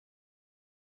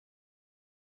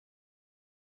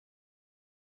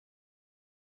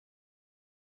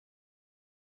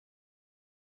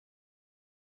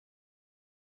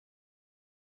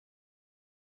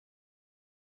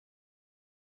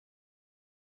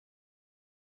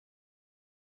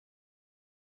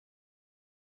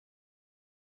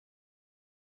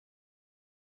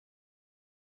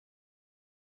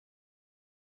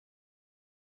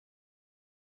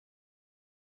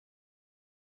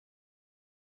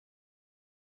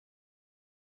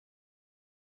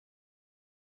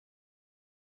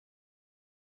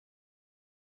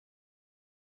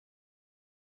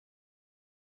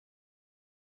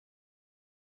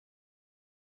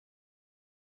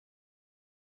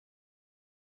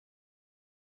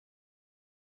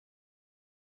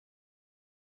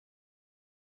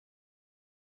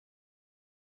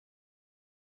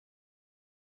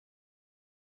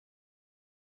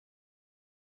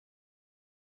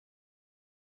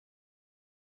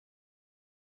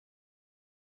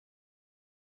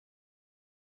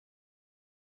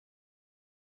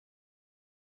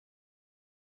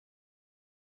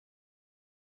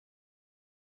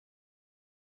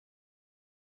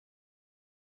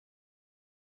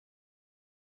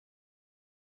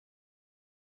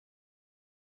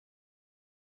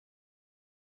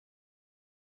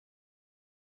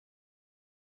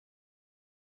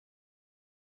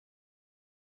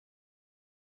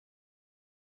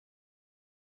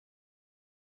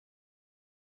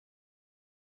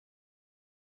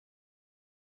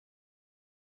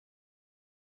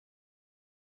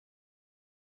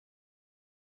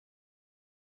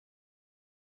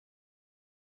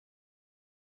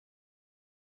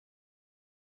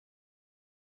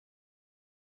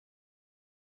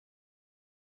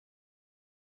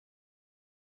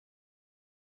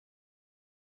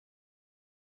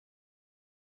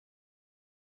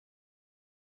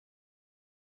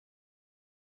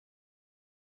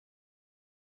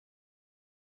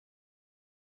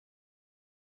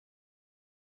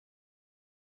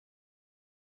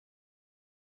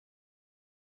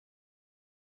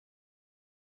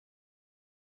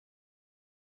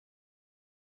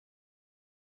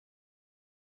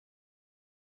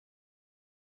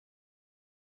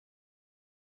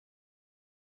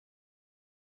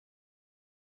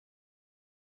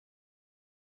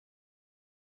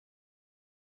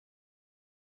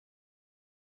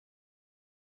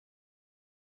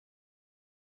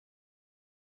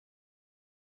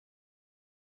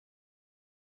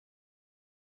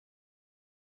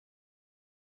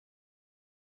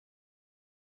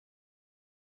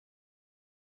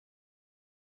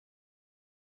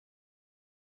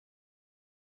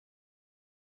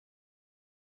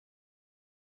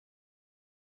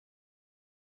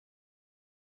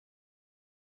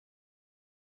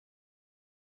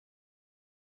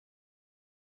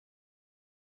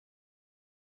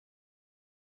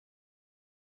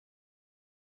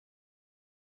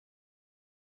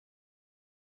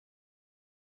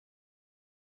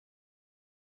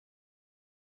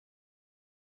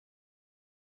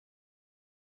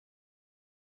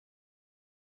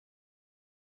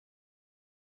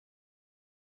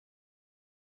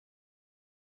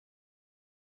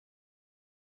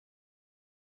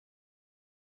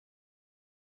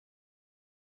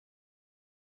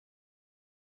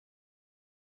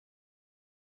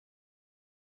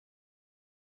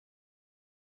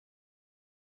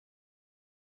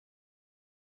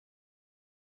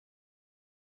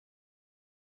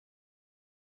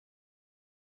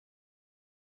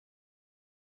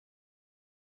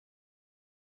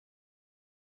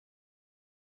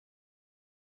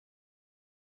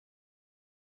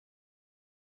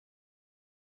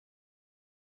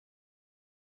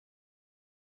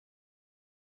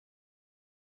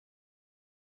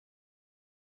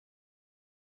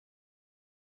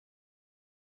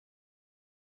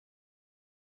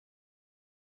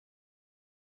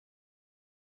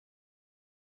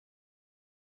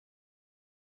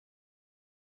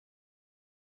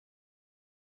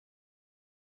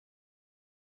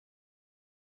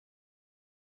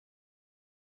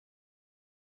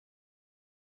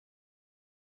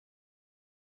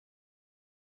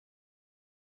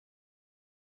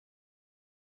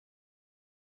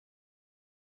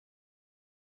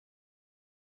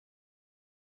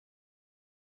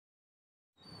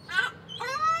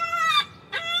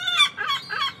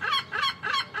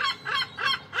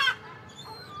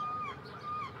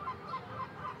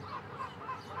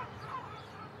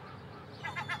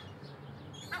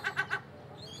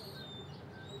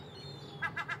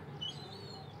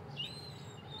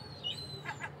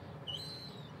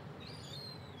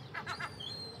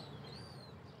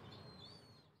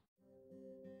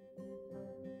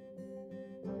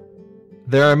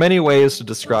There are many ways to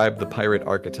describe the pirate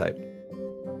archetype.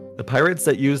 The pirates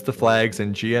that used the flags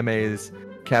in GMA's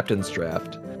Captain's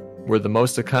Draft were the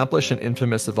most accomplished and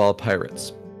infamous of all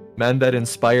pirates, men that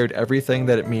inspired everything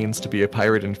that it means to be a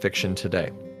pirate in fiction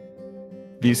today.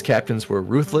 These captains were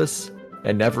ruthless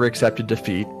and never accepted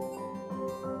defeat.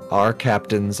 Our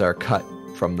captains are cut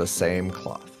from the same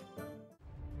cloth.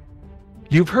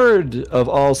 You've heard of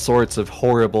all sorts of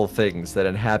horrible things that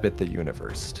inhabit the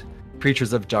universe.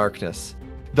 Creatures of darkness,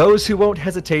 those who won't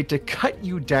hesitate to cut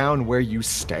you down where you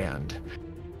stand.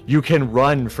 You can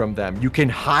run from them, you can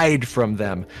hide from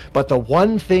them, but the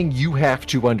one thing you have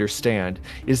to understand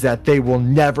is that they will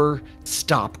never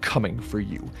stop coming for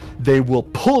you. They will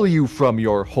pull you from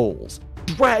your holes,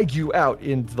 drag you out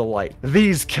into the light.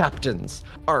 These captains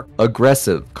are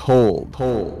aggressive,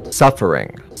 cold,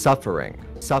 suffering,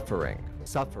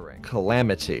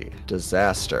 calamity,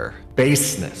 disaster,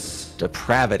 baseness,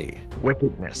 depravity,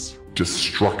 wickedness,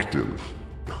 destructive,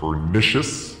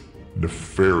 pernicious,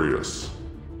 nefarious,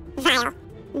 vile,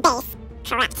 base,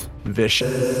 corrupt, vicious,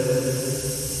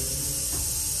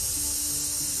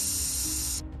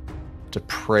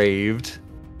 depraved,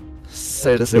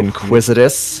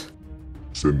 inquisitus,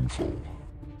 sinful.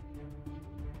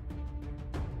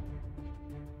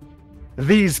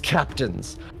 These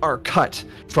captains are cut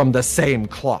from the same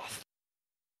cloth.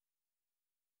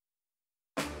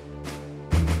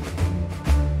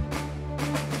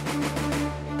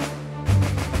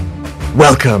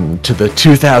 Welcome to the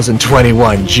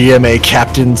 2021 GMA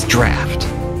Captain's Draft.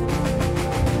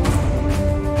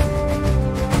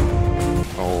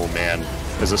 Oh man,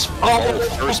 is this? Oh,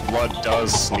 First Blood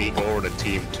does sneak over to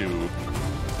Team 2.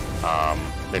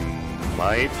 They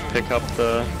might pick up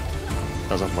the.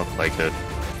 Doesn't look like it.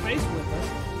 Face with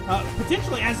us.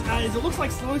 Potentially, as it looks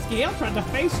like Zelensky Hale tried to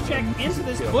face check into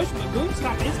this bush, but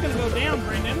Goonstock is going to go down.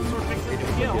 Brandon sort of picks up the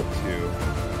kill.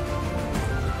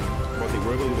 They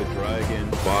were going to the dragon,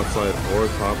 bot side or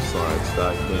top side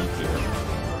stacked in here.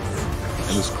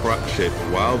 And this crack shape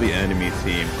while the enemy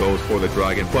team goes for the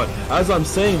dragon. But as I'm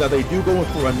saying that, they do go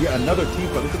for another team,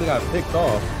 but they got picked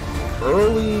off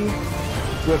early.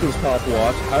 Wilkins top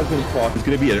watch has been caught. It's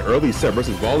going to be an early set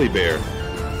versus Volley Bear.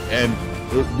 And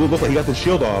it will look like he got the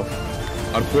shield off.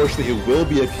 Unfortunately, it will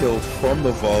be a kill from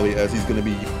the volley as he's going to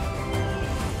be.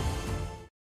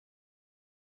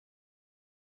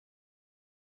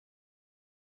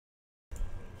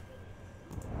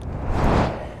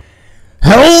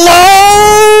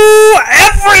 Hello,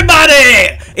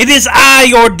 everybody! It is I,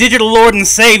 your digital lord and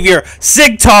savior,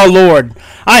 Sigtar Lord.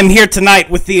 I'm here tonight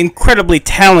with the incredibly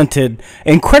talented,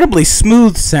 incredibly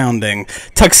smooth-sounding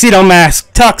Tuxedo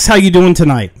Mask. Tux, how you doing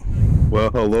tonight?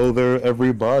 Well, hello there,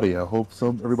 everybody. I hope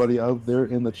everybody out there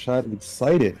in the chat is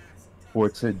excited for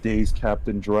today's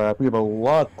Captain Draft. We have a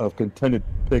lot of contended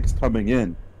picks coming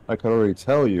in. I can already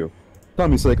tell you.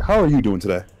 Tommy Slick, how are you doing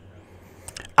today?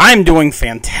 I'm doing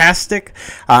fantastic.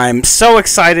 I'm so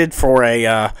excited for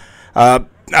a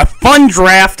fun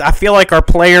draft. I feel like our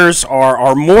players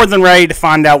are more than ready to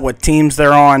find out what teams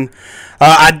they're on.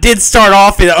 I did start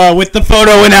off with the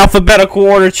photo in alphabetical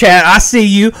order, chat. I see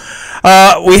you.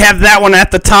 We have that one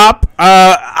at the top.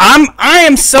 I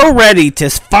am so ready to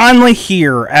finally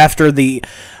hear, after the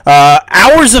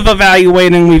hours of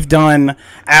evaluating we've done,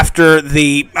 after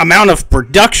the amount of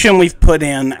production we've put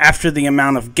in, after the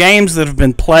amount of games that have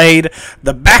been played,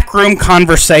 the backroom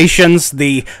conversations,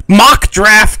 the mock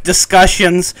draft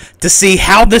discussions, to see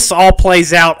how this all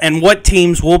plays out and what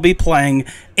teams will be playing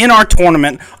in our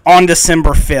tournament on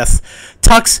December 5th.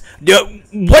 Tux,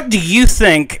 what do you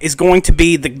think is going to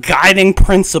be the guiding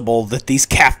principle that these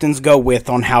captains go with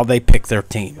on how they pick their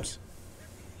teams?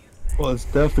 Well, it's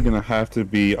definitely going to have to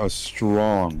be a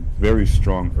strong, very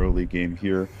strong early game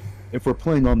here. If we're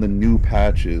playing on the new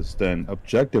patches, then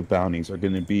objective bounties are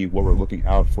going to be what we're looking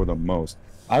out for the most.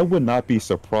 I would not be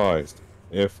surprised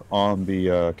if on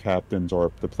the captains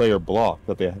or the player block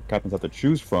that the captains have to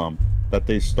choose from, that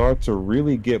they start to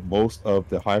really get most of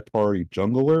the high priority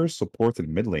junglers, supports, and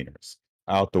mid laners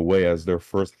out the way as their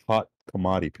first hot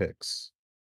commodity picks.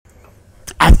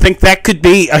 I think that could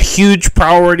be a huge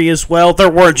priority as well. There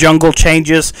were jungle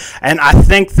changes, and I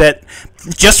think that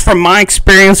just from my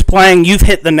experience playing, you've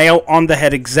hit the nail on the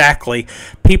head exactly.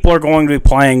 People are going to be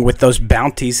playing with those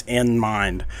bounties in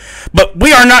mind. But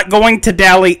we are not going to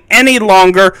dally any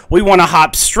longer. We want to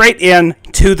hop straight in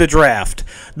to the draft.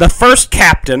 The first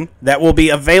captain that will be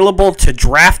available to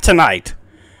draft tonight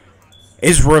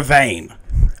is Ravane.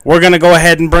 We're going to go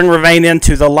ahead and bring Ravane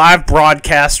into the live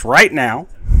broadcast right now.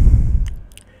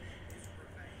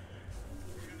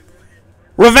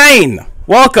 Ravane,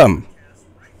 welcome.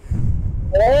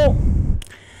 Hello.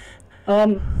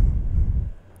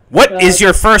 What is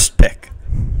your first pick?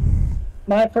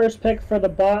 My first pick for the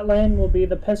bot lane will be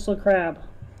the Pistol Crab.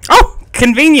 Oh,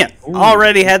 convenient. Ooh.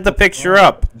 Already had the picture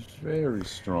up. Very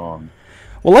strong.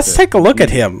 Well, let's take a look at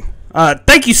him.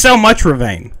 Thank you so much,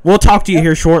 Ravane. We'll talk to you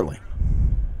here shortly.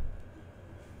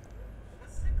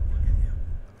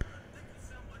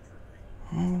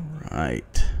 All right.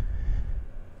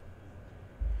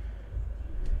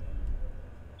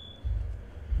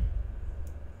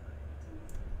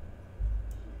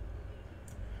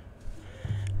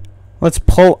 Let's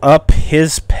pull up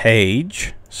his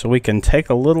page so we can take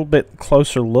a little bit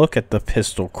closer look at the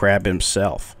Pistol Crab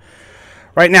himself.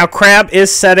 Right now, Crab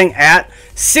is setting at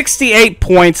 68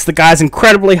 points. The guy's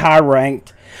incredibly high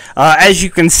ranked. As you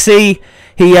can see,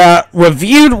 he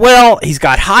reviewed well. He's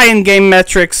got high in-game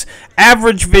metrics.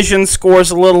 Average vision scores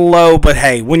a little low, but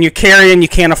hey, when you're carrying, you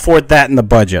can't afford that in the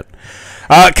budget.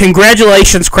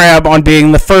 Congratulations, Crab, on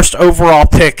being the first overall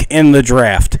pick in the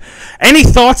draft. Any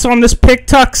thoughts on this pick,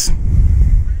 Tux?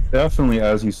 Definitely,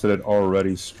 as you said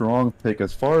already, strong pick.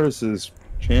 As far as his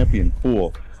champion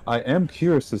pool, I am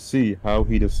curious to see how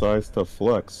he decides to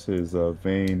flex his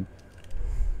Vayne,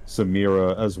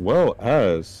 Samira, as well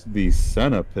as the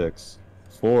Senna picks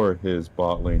for his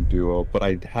bot lane duo. But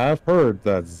I have heard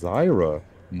that Zyra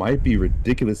might be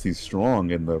ridiculously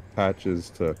strong in the patches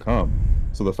to come.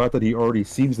 So the fact that he already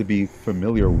seems to be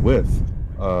familiar with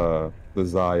the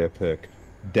Xayah pick,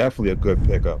 definitely a good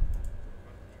pickup,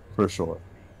 for sure.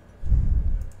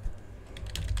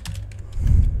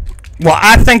 Well,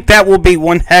 I think that will be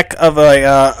one heck of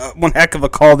a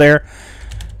call there.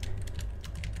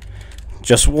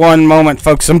 Just one moment,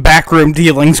 folks. Some backroom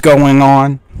dealings going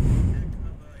on.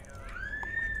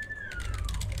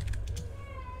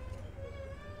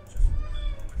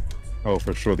 Oh,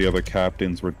 for sure. The other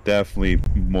captains were definitely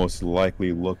most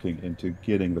likely looking into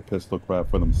getting the Pistol Crab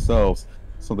for themselves,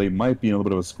 so they might be in a little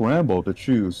bit of a scramble to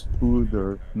choose who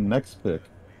their next pick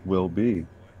will be.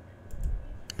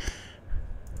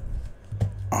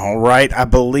 All right, I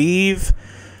believe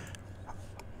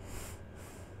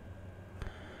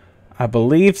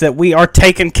that we are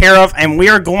taken care of, and we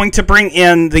are going to bring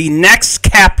in the next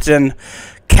captain,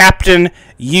 Captain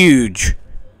Huge.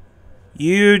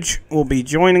 Huge will be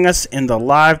joining us in the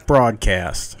live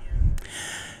broadcast.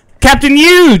 Captain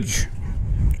Huge,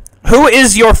 who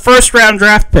is your first round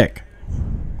draft pick?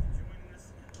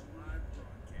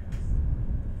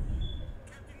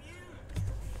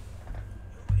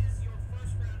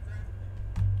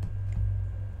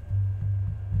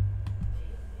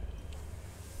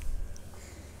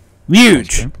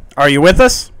 Huge, are you with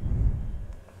us?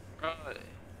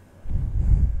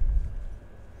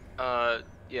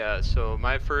 Yeah, so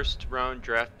my first round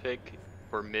draft pick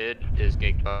for mid is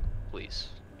Gankbot Police.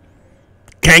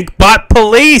 Gankbot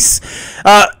Police!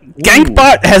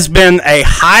 Gankbot has been a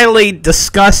highly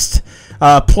discussed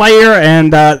player,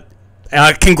 and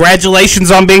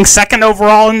congratulations on being second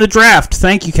overall in the draft.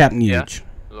 Thank you, Captain Huge.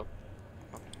 Yeah.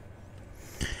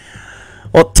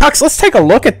 Well, Tux, let's take a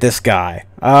look at this guy.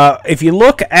 If you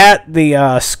look at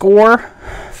the score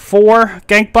for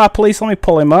Gankbot Police, let me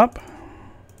pull him up.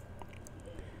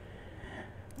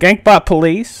 Gankbot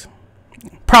Police,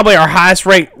 probably our highest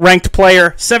ranked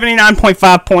player,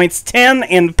 79.5 points, 10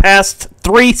 in the past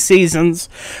 3 seasons.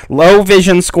 Low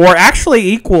vision score, actually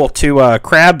equal to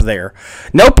Crab there.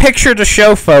 No picture to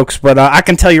show, folks, but I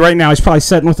can tell you right now he's probably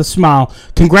sitting with a smile.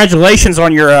 Congratulations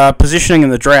on your positioning in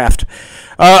the draft.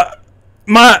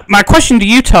 My question to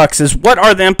you, Tux, is what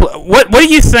do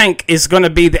you think is going to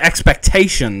be the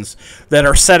expectations that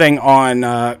are setting on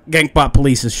Gankbot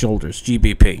Police's shoulders,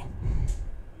 GBP?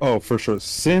 Oh, for sure.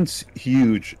 Since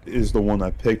Huge is the one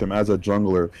that picked him as a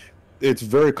jungler, it's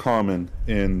very common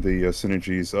in the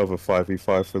synergies of a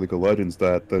 5v5 for League of Legends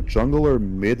that the jungler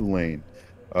mid lane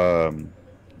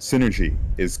synergy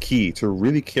is key to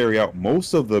really carry out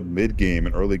most of the mid game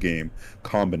and early game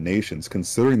combinations,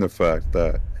 considering the fact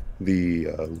that the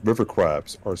river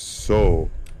crabs are so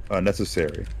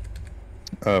necessary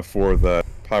for the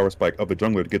power spike of the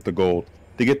jungler to get the gold,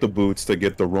 to get the boots, to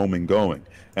get the roaming going.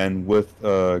 And with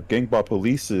Gankbot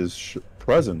Police's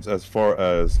presence as far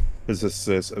as his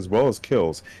assists as well as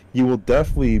kills, he will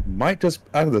definitely might just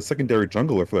act as a secondary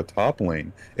jungler for the top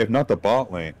lane, if not the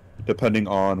bot lane, depending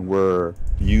on where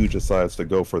Huge decides to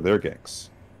go for their ganks.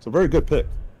 So very good pick.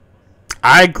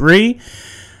 I agree.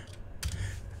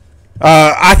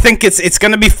 I think it's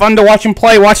going to be fun to watch him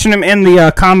play. Watching him in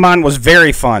the Combine was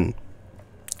very fun.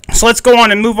 So let's go on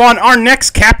and move on. Our next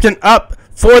captain up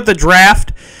for the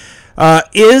draft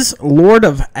is Lord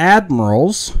of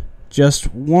Admirals.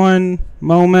 Just one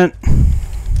moment.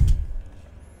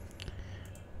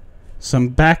 Some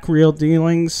back reel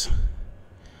dealings.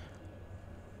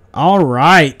 All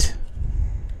right.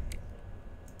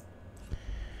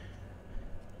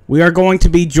 We are going to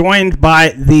be joined by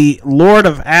the Lord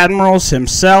of Admirals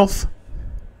himself.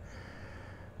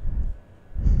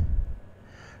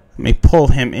 Let me pull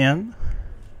him in.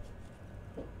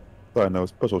 I know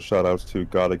special shout outs to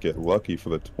Gotta Get Lucky for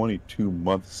the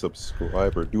 22-month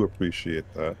subscriber. Do appreciate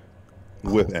that.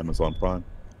 With Amazon Prime.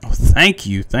 Oh, thank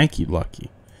you. Thank you,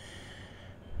 Lucky.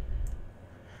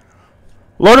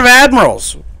 Lord of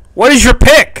Admirals, what is your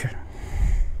pick?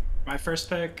 My first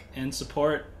pick in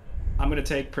support, I'm going to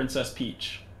take Princess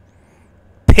Peach.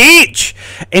 Peach!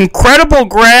 Incredible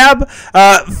grab.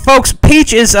 Folks,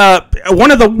 Peach is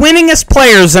one of the winningest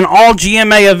players in all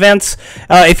GMA events.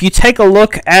 If you take a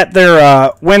look at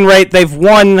their win rate, they've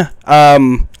won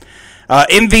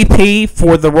MVP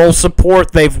for the role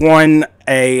support. They've won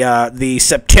the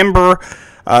September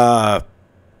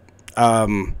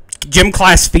Gym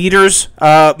Class Feeders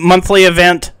monthly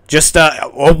event. Just a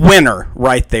winner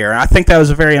right there. I think that was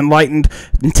a very enlightened,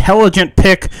 intelligent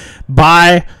pick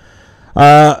by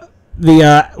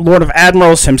the Lord of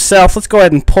Admirals himself. Let's go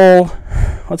ahead and pull.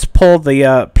 Let's pull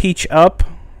the Peach up.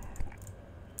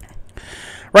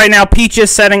 Right now, Peach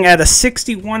is setting at a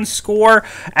 61 score.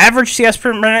 Average CS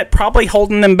per minute, probably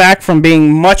holding them back from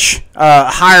being much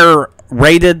higher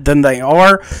rated than they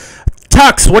are.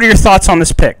 Tux, what are your thoughts on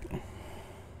this pick?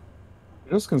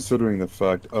 Just considering the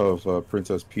fact of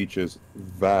Princess Peach's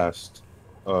vast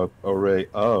array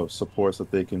of supports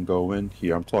that they can go in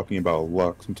here. I'm talking about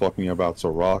Lux, I'm talking about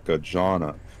Soraka,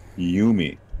 Janna,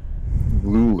 Yumi,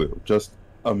 Lulu. Just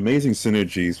amazing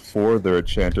synergies for their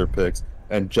Enchanter picks.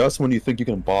 And just when you think you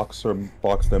can box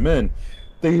them in,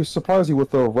 they surprise you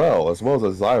with a Rel as well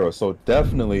as a Zyra. So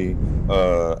definitely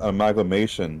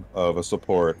amalgamation of a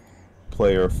support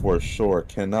player for sure.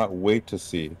 Cannot wait to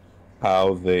see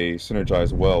how they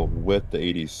synergize well with the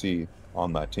ADC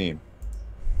on that team.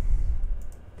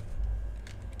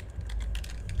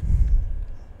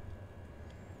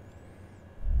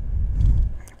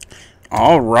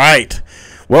 All right.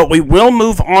 Well, we will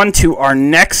move on to our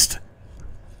next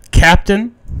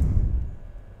captain.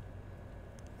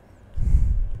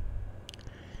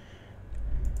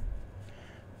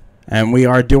 And we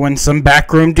are doing some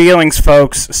backroom dealings,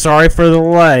 folks. Sorry for the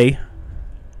delay.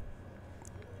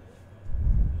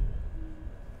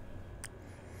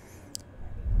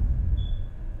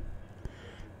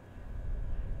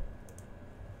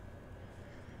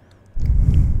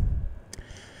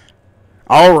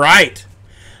 All right.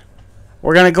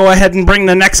 We're going to go ahead and bring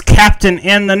the next captain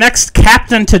in. The next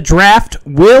captain to draft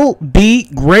will be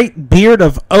Great Beard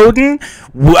of Odin,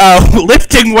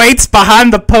 lifting weights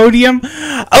behind the podium.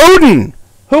 Odin,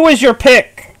 who is your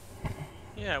pick?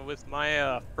 Yeah, with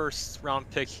my first round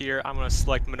pick here, I'm going to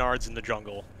select Menards in the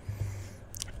jungle.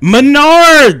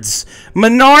 Menards!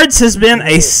 Menards has been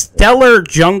a stellar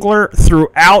jungler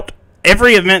throughout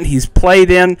every event he's played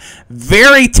in.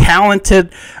 Very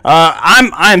talented.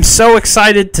 I'm so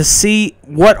excited to see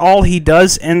what all he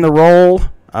does in the role.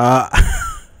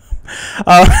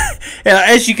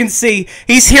 As you can see,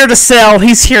 he's here to sell.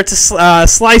 He's here to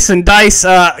slice and dice.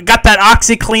 Got that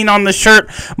OxyClean on the shirt.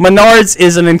 Menards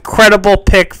is an incredible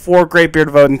pick for Great Beard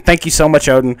of Odin. Thank you so much,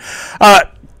 Odin.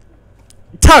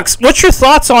 Tux, what's your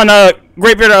thoughts on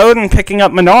Great Beard of Odin picking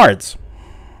up Menards?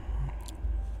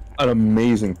 An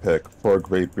amazing pick for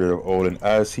Great Beard of Odin,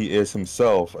 as he is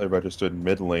himself a registered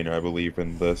mid laner, I believe,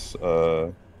 in this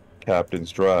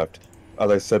captain's draft. As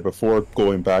I said before,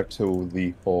 going back to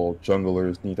the whole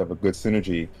junglers need to have a good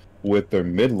synergy with their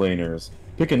mid laners.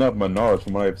 Picking up Menards,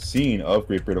 from what I've seen of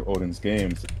Great Beard of Odin's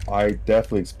games, I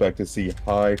definitely expect to see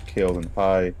high kills and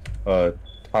high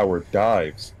tower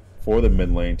dives for the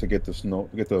mid lane to get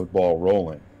the ball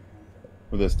rolling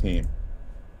for this team.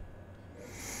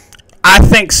 I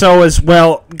think so as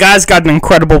well. Guy's got an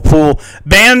incredible pool.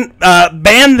 Ban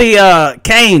the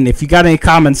Kane if you got any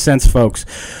common sense, folks.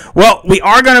 Well, we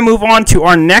are going to move on to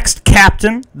our next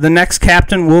captain. The next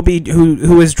captain will be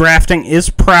who is drafting is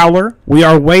Prowler. We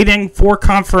are waiting for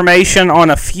confirmation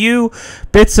on a few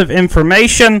bits of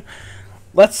information.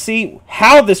 Let's see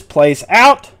how this plays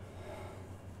out.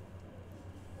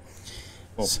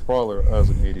 Well, Prowler as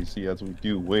an ADC, as we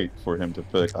do wait for him to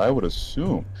pick, I would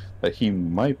assume that he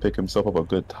might pick himself up a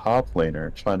good top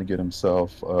laner, trying to get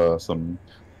himself some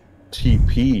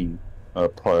TP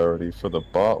priority for the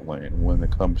bot lane when it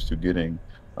comes to getting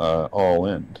all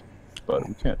in. But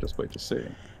we can't just wait to see.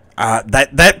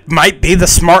 That might be the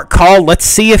smart call. Let's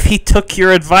see if he took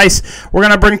your advice. We're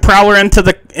gonna bring Prowler into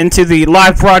the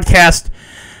live broadcast.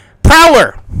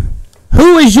 Prowler,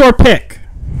 who is your pick?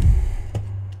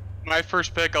 My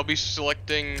first pick, I'll be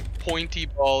selecting Pointy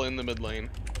Ball in the mid lane.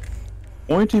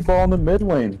 Pointy ball in the mid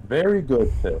lane. Very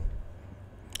good pick.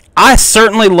 I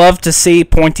certainly love to see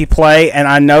Pointy play, and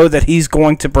I know that he's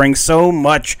going to bring so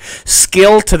much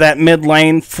skill to that mid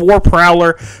lane for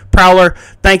Prowler. Prowler,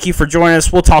 thank you for joining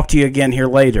us. We'll talk to you again here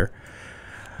later.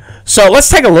 So let's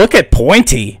take a look at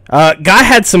Pointy. Guy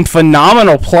had some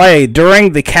phenomenal play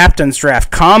during the Captain's Draft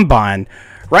Combine.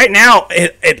 Right now,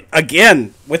 it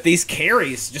again, with these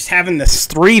carries, just having this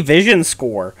 3 vision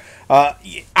score,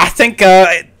 I think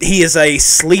he is a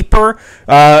sleeper.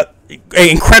 An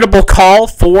incredible call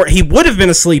for. He would have been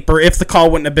a sleeper if the call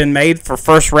wouldn't have been made for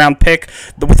first round pick.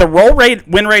 With a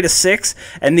win rate of 6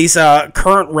 and these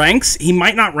current ranks, he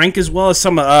might not rank as well as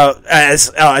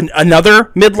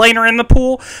another mid laner in the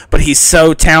pool, but he's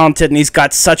so talented and he's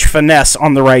got such finesse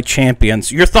on the right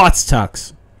champions. Your thoughts,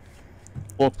 Tux?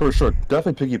 Well, for sure,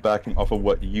 definitely piggybacking off of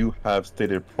what you have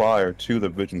stated prior to the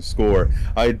vision score,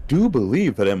 I do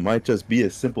believe that it might just be a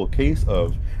simple case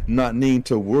of not needing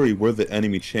to worry where the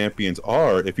enemy champions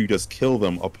are if you just kill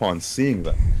them upon seeing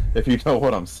them, if you know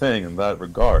what I'm saying in that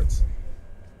regards.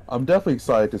 I'm definitely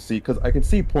excited to see, because I can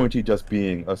see Pointy just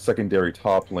being a secondary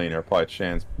top laner by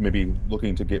chance, maybe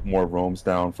looking to get more roams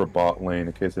down for bot lane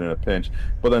in case they're in a pinch,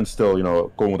 but then still, you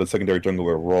know, going with a secondary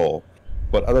jungler role.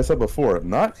 But as I said before,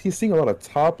 he's seeing a lot of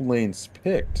top lanes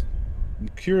picked. I'm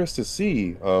curious to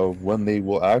see when they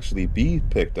will actually be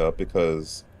picked up,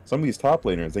 because some of these top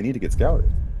laners, they need to get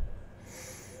scouted.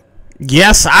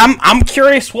 Yes, I'm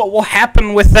curious what will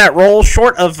happen with that role,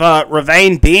 short of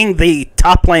Ravane being the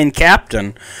top lane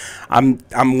captain. I'm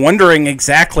wondering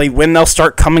exactly when they'll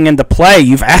start coming into play.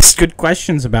 You've asked good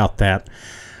questions about that.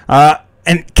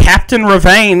 And Captain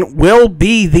Ravane will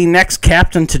be the next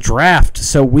captain to draft,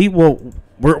 so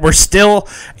we're still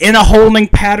in a holding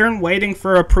pattern, waiting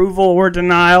for approval or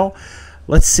denial.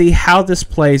 Let's see how this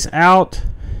plays out.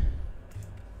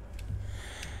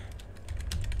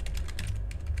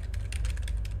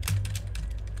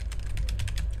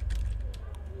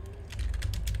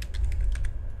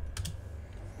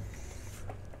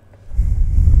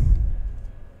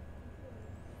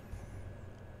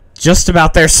 Just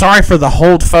about there. Sorry for the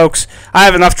hold, folks. I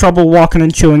have enough trouble walking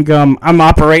and chewing gum. I'm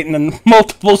operating on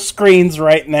multiple screens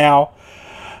right now.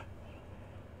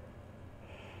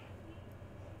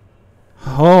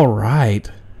 All right.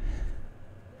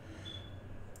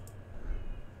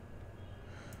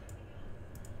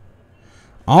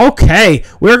 Okay,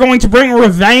 we're going to bring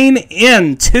Ravane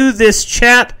into this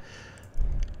chat.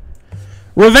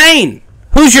 Ravane,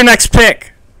 who's your next pick?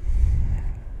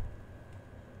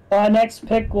 My next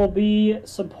pick will be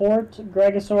support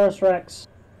Gregosaurus Rex.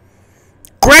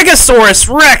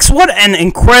 Gregosaurus Rex, what an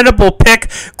incredible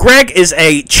pick. Greg is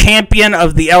a champion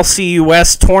of the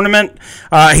LCUS tournament.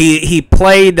 He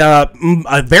played a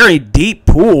very deep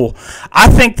pool. I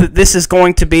think that this is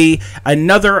going to be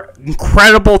another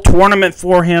incredible tournament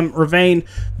for him. Ravane,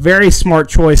 very smart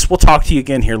choice. We'll talk to you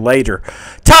again here later.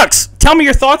 Tux, tell me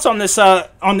your thoughts on this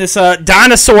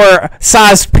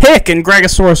dinosaur-sized pick in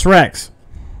Gregosaurus Rex.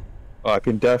 I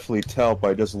can definitely tell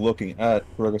by just looking at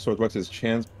Gregosaurus Rex's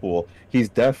chance pool, he's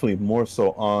definitely more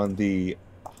so on the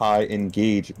high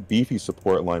engage beefy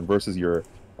support line versus your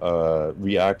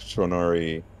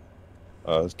reactionary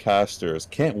casters.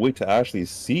 Can't wait to actually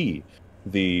see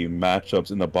the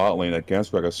matchups in the bot lane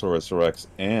against Gregosaurus Rex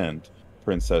and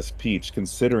Princess Peach,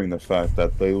 considering the fact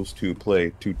that those two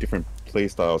play 2 different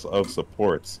playstyles of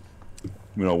supports.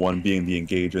 You know, one being the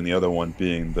engager and the other one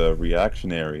being the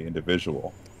reactionary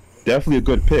individual. Definitely a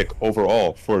good pick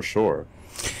overall, for sure.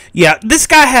 Yeah, this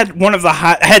guy had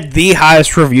the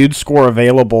highest reviewed score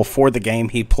available for the game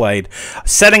he played.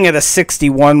 Setting at a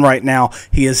 61 right now,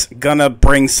 he is going to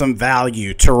bring some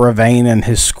value to Ravane and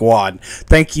his squad.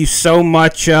 Thank you so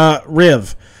much,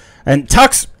 Riv. And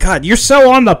Tux, God, you're so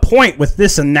on the point with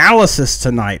this analysis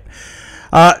tonight.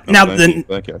 Thank you.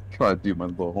 I try to do my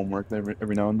little homework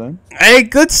every now and then. Hey,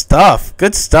 good stuff.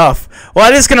 Good stuff.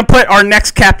 Well, it is going to put our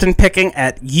next captain picking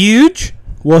at huge.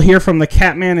 We'll hear from the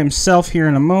Catman himself here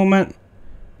in a moment.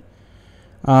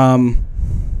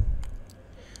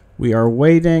 We are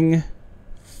waiting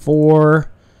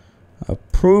for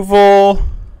approval.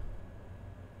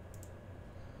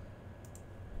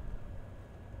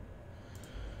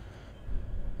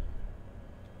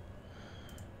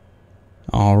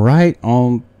 All right,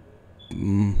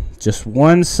 just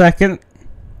 1 second.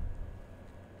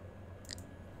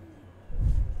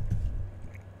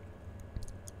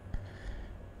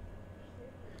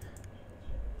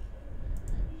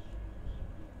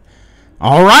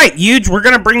 All right, Huge, we're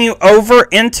going to bring you over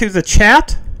into the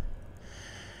chat.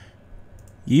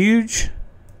 Huge,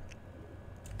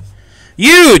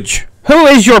 who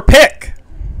is your pick?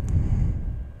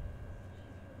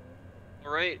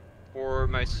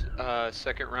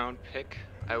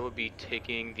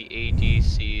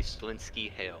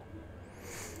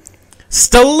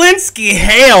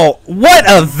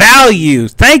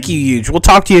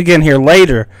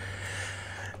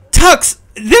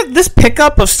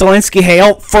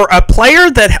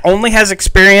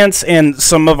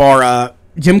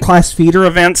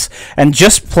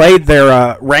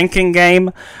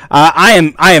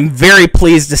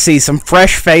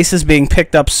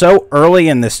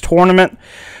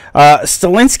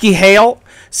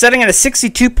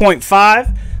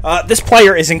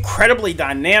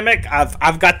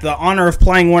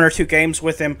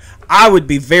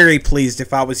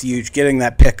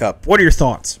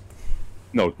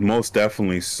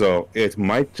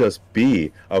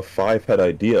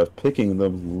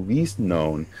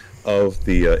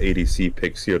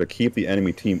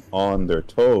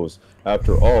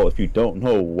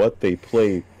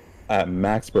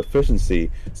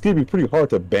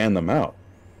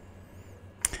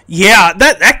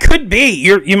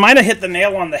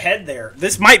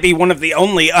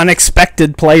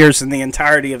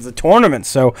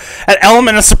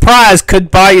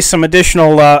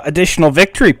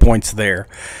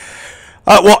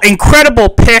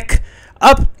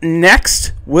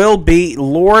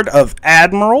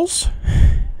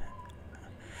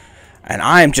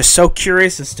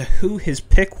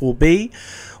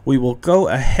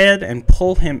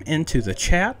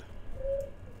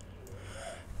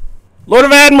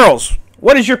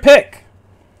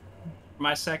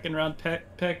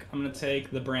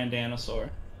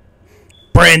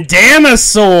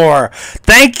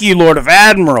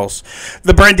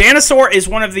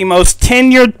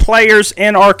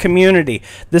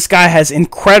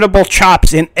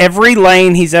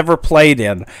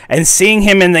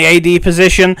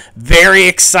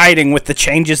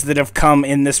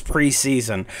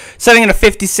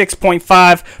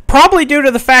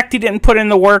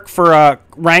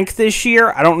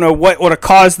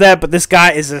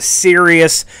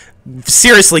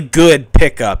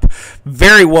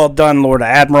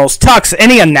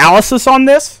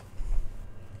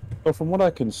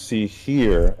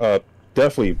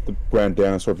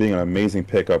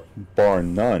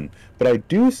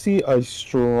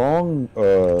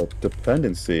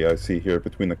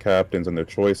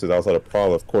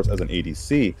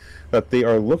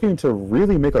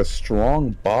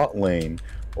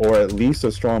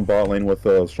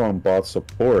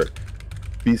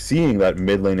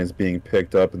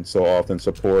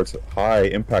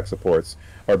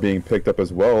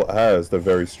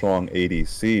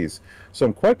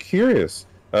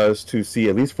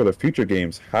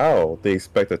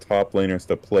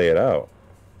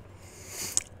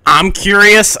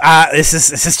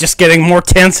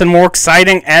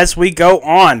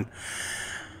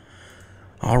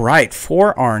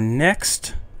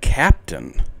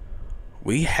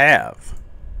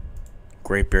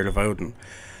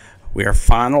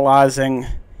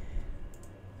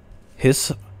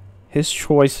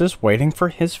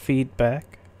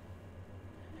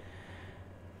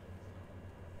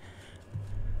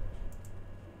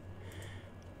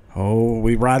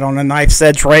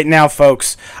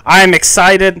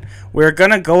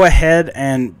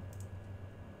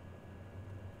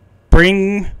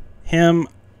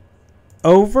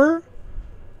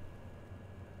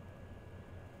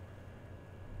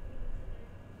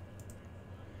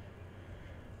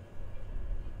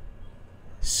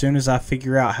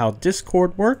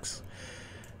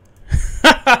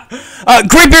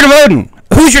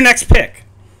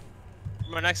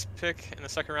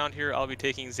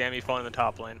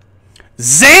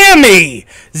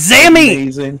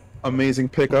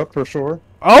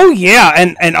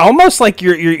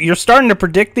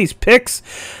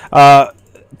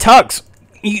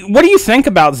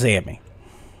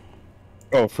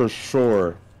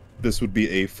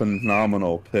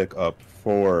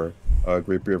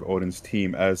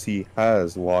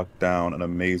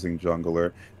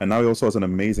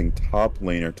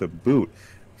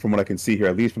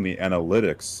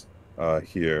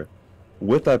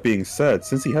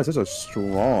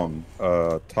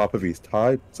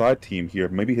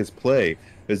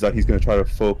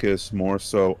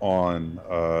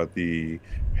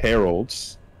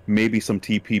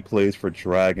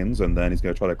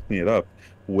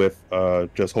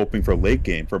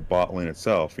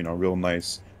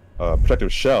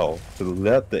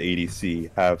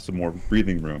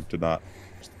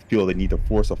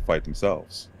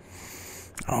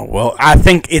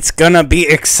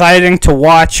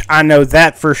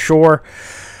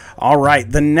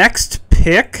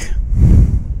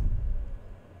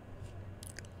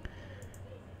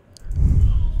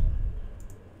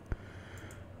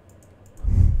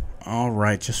 All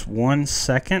right, just 1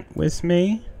 second with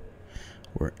me.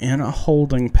 We're in a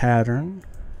holding pattern.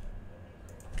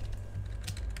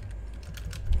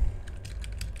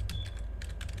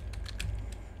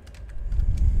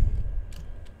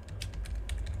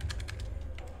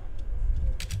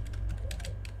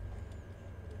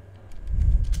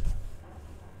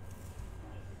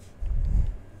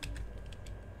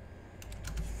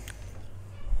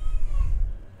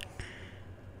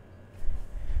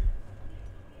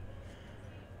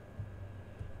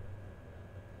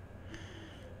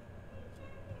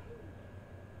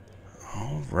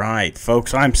 Right,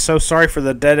 folks, I'm so sorry for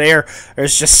the dead air.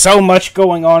 There's just so much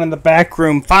going on in the back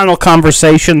room. Final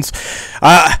conversations.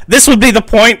 This would be the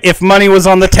point if money was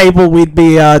on the table. We'd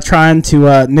be trying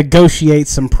to negotiate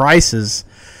some prices.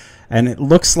 And it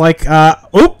looks like,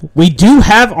 we do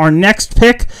have our next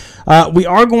pick. We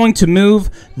are going to move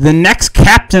the next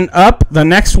captain up. The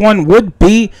next one would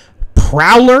be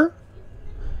Prowler.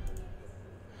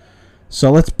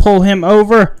 So let's pull him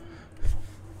over.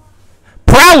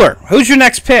 Prowler, who's your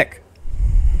next pick?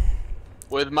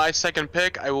 With my second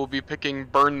pick, I will be picking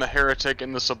Burn the Heretic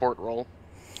in the support role.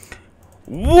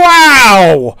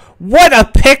 Wow! What a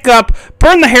pickup!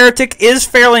 Burn the Heretic is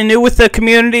fairly new with the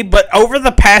community, but over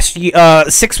the past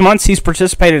 6 months, he's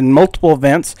participated in multiple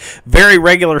events. Very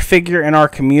regular figure in our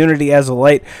community as of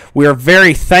late. We are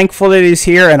very thankful that he's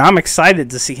here, and I'm excited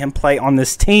to see him play on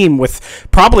this team with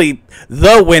probably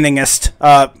the winningest,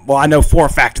 well, I know for a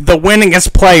fact, the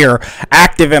winningest player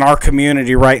active in our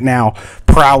community right now,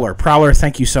 Prowler. Prowler,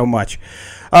 thank you so much.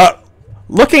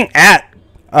 Looking at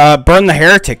Burn the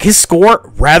Heretic, his score,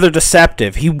 rather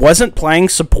deceptive. He wasn't playing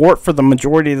support for the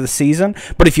majority of the season,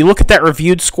 but if you look at that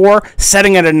reviewed score,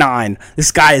 setting at a 9,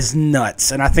 this guy is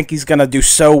nuts, and I think he's going to do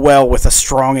so well with a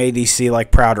strong ADC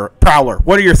like Prowler.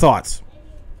 What are your thoughts?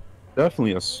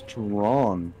 Definitely a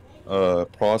strong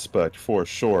prospect for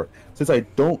sure. Since I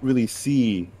don't really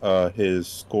see his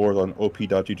scores on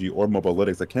OP.gg or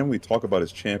Mobalytics, I can't really talk about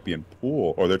his champion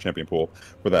pool, or their champion pool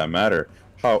for that matter.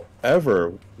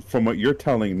 However, from what you're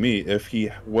telling me, if he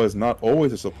was not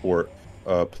always a support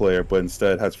player, but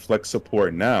instead has flex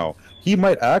support now, he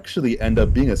might actually end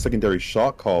up being a secondary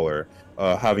shot caller,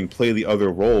 having played the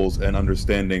other roles and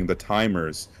understanding the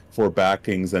timers for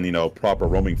backings and, you know, proper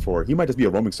roaming for. He might just be a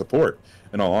roaming support,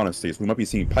 in all honesty. So we might be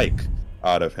seeing Pike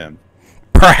out of him.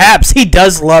 Perhaps. He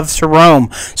does love to roam,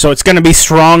 so it's going to be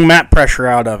strong map pressure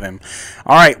out of him.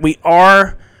 All right, we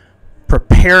are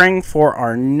preparing for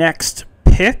our next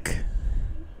pick.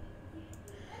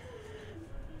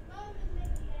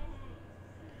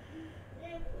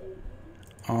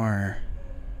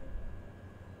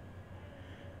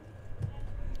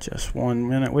 Just 1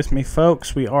 minute with me,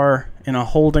 folks. We are in a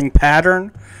holding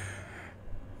pattern.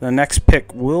 The next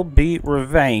pick will be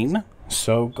Ravane,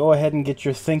 so go ahead and get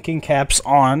your thinking caps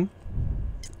on.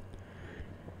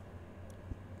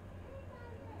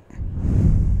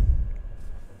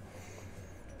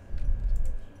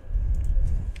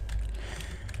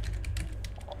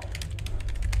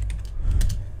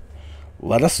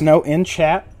 Let us know in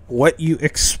chat what you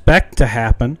expect to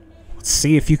happen. Let's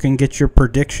see if you can get your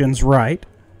predictions right.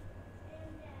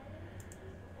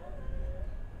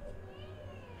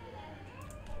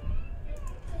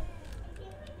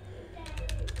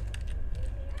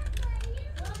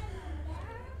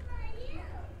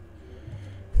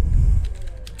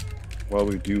 While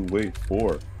we do wait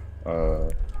for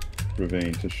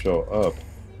Ravane to show up,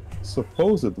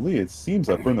 supposedly it seems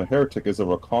that Burn the Heretic is a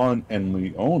Rakan and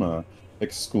Leona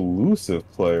exclusive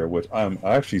player, which I'm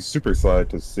actually super excited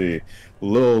to see.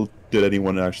 Little did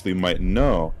anyone actually might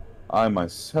know, I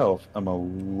myself am a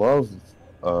love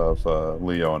of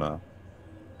Leona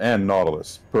and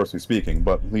Nautilus, personally speaking,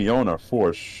 but Leona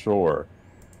for sure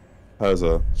has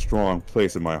a strong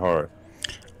place in my heart.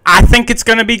 I think it's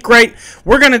going to be great.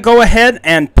 We're going to go ahead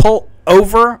and pull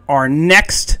over our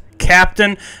next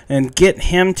captain and get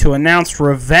him to announce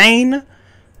Ravane.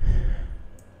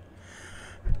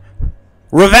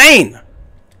 Ravane,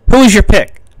 who is your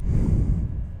pick?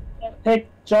 Pick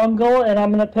jungle, and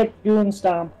I'm going to pick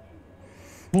Goonstomp.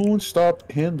 Goonstomp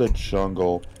in the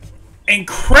jungle.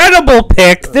 Incredible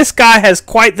pick. This guy has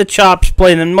quite the chops,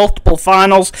 playing in multiple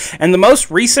finals, and the most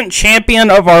recent champion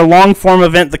of our long-form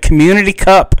event, the Community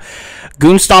Cup.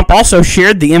 Goonstomp also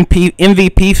shared the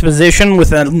MVP position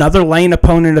with another lane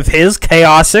opponent of his,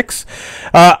 Chaosix.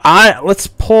 Let's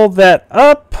pull that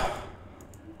up.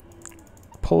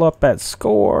 Pull up that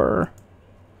score.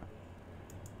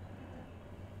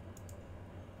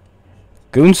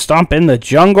 Goonstomp in the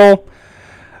jungle.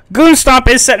 Goonstomp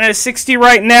is sitting at a 60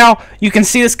 right now. You can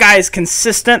see this guy is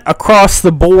consistent across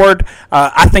the board.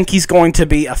 I think he's going to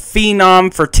be a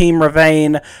phenom for Team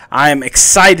Ravane. I am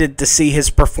excited to see his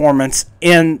performance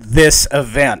in this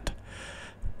event.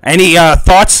 Any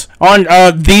thoughts on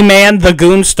the man, the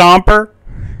Goonstomper?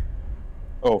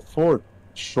 Oh, for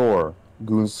sure.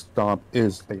 Goonstomp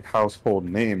is a household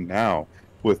name now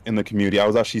within the community. I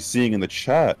was actually seeing in the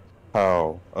chat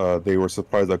how they were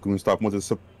surprised that Goonstomp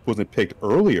wasn't picked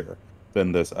earlier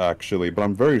than this, actually. But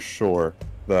I'm very sure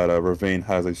that Ravane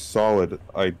has a solid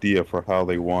idea for how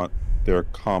they want their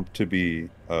comp to be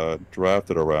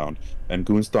drafted around. And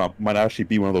Goonstomp might actually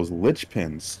be one of those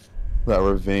linchpins that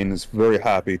Ravane is very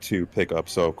happy to pick up.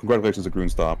 So congratulations to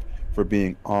Goonstomp for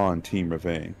being on Team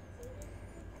Ravane.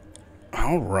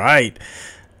 All right.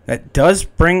 That does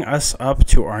bring us up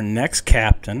to our next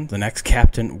captain. The next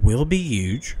captain will be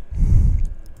Huge.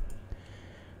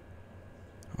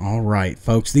 All right,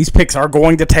 folks. These picks are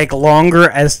going to take longer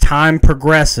as time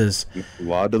progresses. A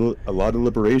lot of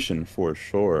deliberation for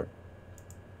sure.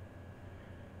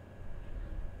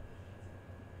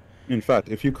 In fact,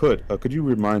 if you could you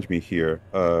remind me here?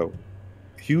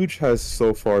 Huge has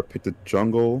so far picked a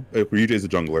jungle. Huge is a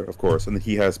jungler, of course, and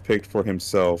he has picked for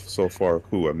himself so far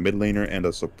who? A mid laner and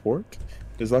a support.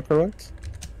 Is that correct?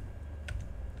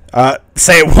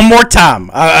 Say it one more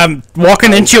time. I'm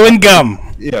walking into chewing gum.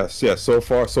 Yes. So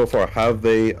far, have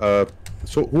they?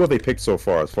 So who have they picked so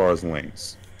far as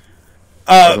lanes?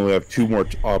 I only have 2 more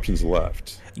options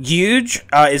left. Huge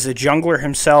is a jungler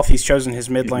himself. He's chosen his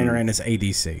mid laner and his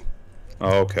ADC.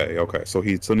 Okay. So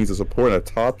he still needs a support in a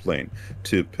top lane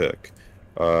to pick.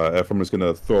 If I'm just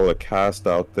gonna throw a cast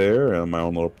out there and my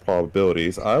own little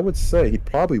probabilities, I would say he'd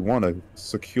probably want to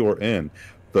secure in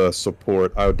the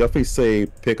support. I would definitely say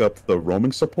pick up the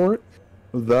roaming support.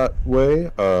 That way,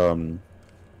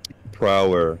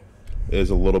 Prowler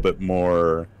is a little bit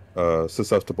more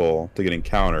susceptible to getting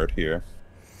countered here.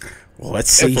 Well, let's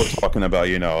see. If we're talking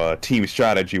about team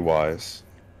strategy wise.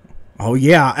 Oh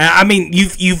yeah, I mean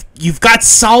you've got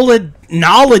solid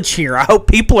knowledge here. I hope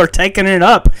people are taking it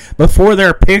up before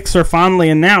their picks are finally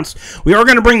announced. We are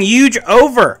going to bring Huge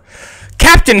over.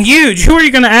 Captain Huge, who are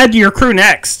you going to add to your crew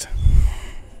next?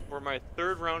 For my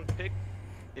 3rd round pick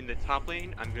in the top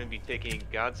lane, I'm going to be taking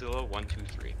Godzilla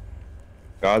 123.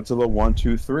 Godzilla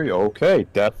 123. Okay,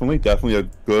 definitely a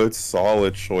good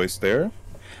solid choice there.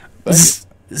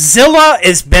 Zilla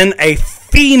has been a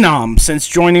phenom since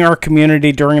joining our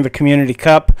community during the Community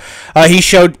Cup. He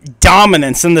showed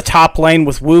dominance in the top lane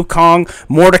with Wukong,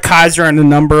 Mordekaiser, and a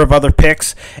number of other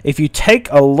picks. If you take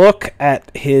a look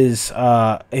at his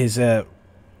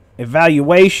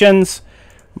evaluations,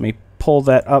 let me pull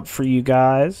that up for you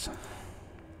guys.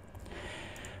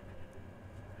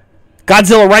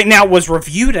 Godzilla right now was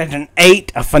reviewed at an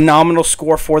 8, a phenomenal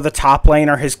score for the top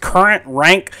laner. His current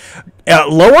rank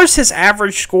lowers his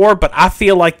average score, but I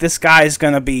feel like this guy is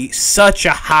going to be such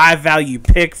a high-value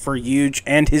pick for Huge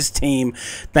and his team.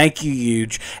 Thank you,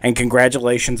 Huge, and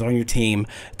congratulations on your team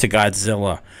to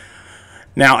Godzilla.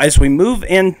 Now, as we move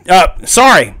in...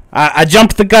 sorry, I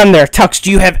jumped the gun there. Tux,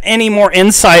 do you have any more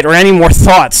insight or any more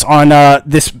thoughts on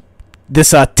this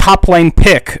top lane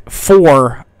pick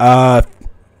for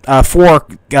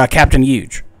Captain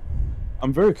Huge?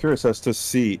 I'm very curious as to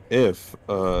see if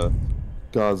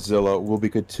Godzilla will be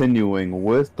continuing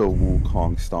with the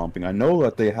Wukong stomping. I know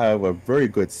that they have a very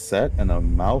good set and a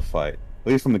Malphite, at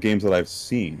least from the games that I've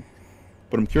seen.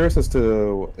 But I'm curious as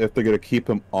to if they're going to keep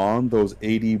him on those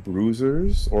 80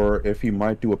 bruisers, or if he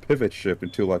might do a pivot shift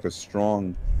into like a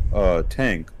strong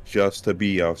tank just to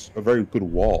be a very good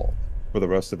wall for the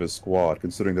rest of his squad,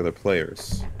 considering the other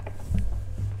players.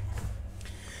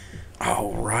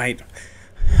 All right.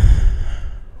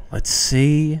 Let's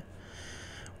see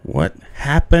what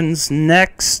happens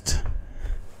next.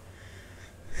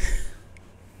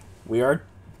 We are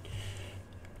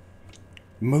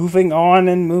moving on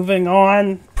and moving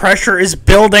on. Pressure is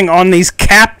building on these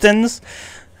captains.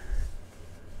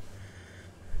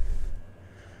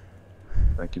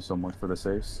 Thank you so much for the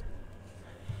saves.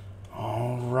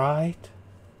 All right.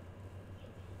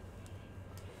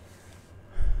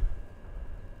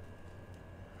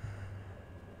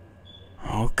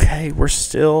 Okay, we're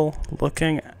still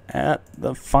looking at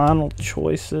the final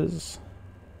choices.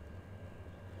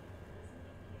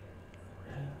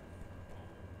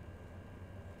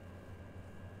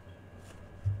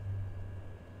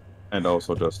 And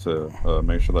also, just to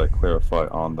make sure that I clarify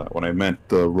on that, when I meant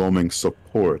the roaming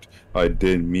support, I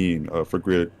did mean for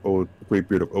Great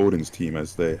Beard of Odin's team,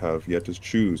 as they have yet to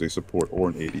choose a support or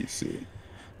an ADC.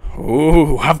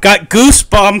 Ooh, I've got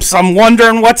goosebumps. I'm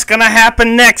wondering what's going to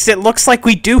happen next. It looks like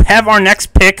we do have our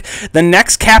next pick. The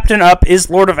next captain up is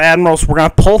Lord of Admirals. We're going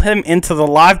to pull him into the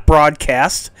live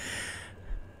broadcast.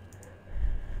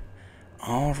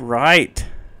 All right.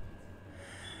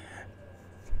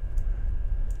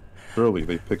 Surely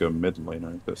they pick a mid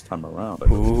laner this time around.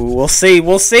 Ooh, we'll see.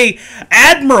 We'll see.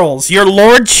 Admirals, your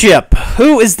lordship.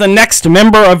 Who is the next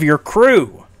member of your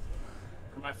crew?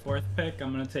 For my fourth pick,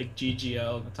 I'm going to take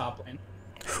GGO in the top lane.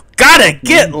 Gotta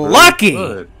get lucky.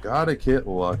 Good. Gotta get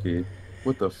lucky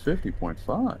with the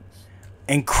 50.5.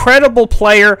 Incredible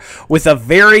player with a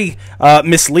very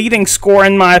misleading score,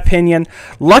 in my opinion.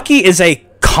 Lucky is a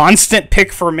constant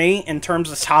pick for me in terms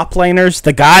of top laners.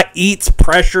 The guy eats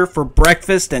pressure for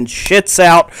breakfast and shits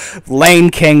out lane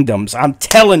kingdoms. I'm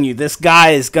telling you, this guy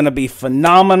is going to be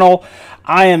phenomenal.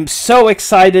 I am so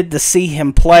excited to see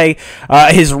him play.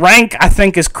 His rank, I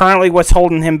think, is currently what's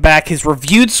holding him back. His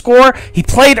reviewed score, he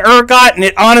played Urgot, and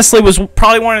it honestly was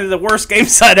probably one of the worst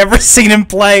games I'd ever seen him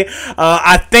play.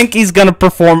 I think he's going to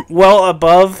perform well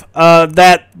above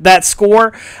that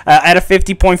score at a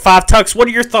 50.5. Tux, what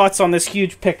are your thoughts on this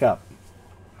huge pickup?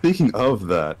 Speaking of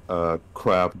that,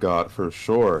 Crab got for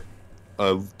sure.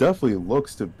 Definitely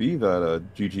looks to be that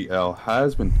GGL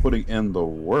has been putting in the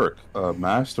work,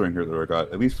 mastering her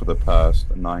Urgot, at least for the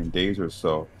past 9 days or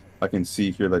so. I can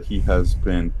see here that he has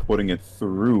been putting it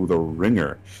through the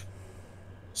ringer.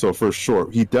 So for sure,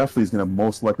 he definitely is going to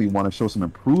most likely want to show some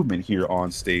improvement here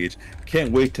on stage.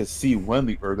 Can't wait to see when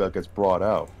the Urgot gets brought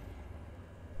out.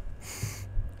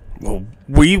 Well,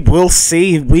 we will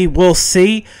see. We will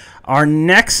see. Our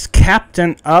next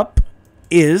captain up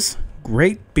is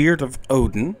Great Beard of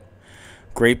Odin.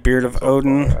 Great Beard of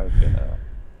Odin. I've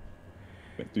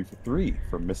been 3 for 3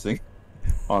 for missing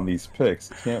on these picks.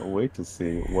 Can't wait to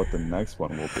see what the next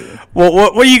one will be. Well,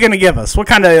 what are you going to give us? What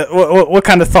kind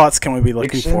of thoughts can we be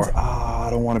looking for? I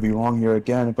don't want to be wrong here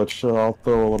again, but sure, I'll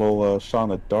throw a little shot in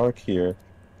the dark here.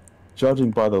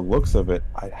 Judging by the looks of it,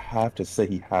 I'd have to say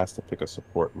he has to pick a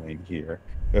support lane here.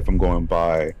 If I'm going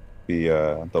by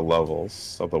the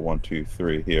levels of the 1, 2,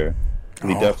 3 here. And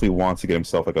he definitely wants to get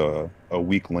himself like a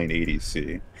weak lane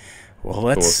ADC. Well,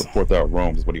 let's support that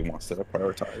roam is what he wants to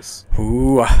prioritize.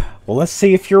 Ooh. Well, let's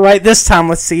see if you're right this time.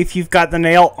 Let's see if you've got the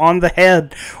nail on the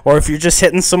head or if you're just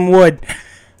hitting some wood.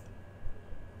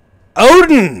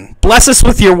 Odin, bless us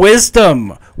with your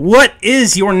wisdom. What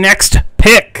is your next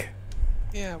pick?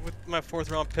 Yeah, with my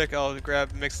 4th round pick, I'll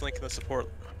grab Mixed Link in the support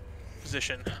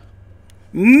position.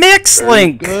 Mixed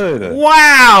Link. Good.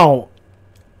 Wow.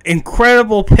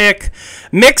 Incredible pick.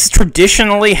 Mix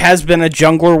traditionally has been a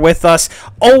jungler with us.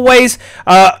 Always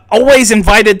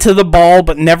invited to the ball,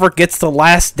 but never gets the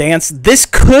last dance. This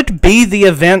could be the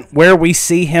event where we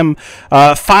see him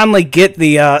finally get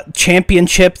the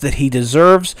championship that he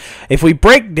deserves. If we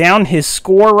break down his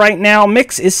score right now,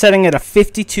 Mix is setting at a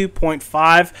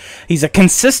 52.5. He's a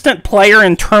consistent player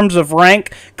in terms of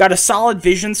rank. Got a solid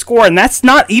vision score, and that's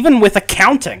not even with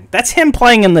accounting. That's him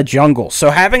playing in the jungle.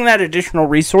 So having that additional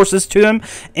resources to him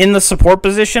in the support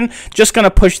position, just going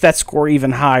to push that score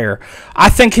even higher. I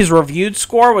think his reviewed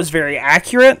score was very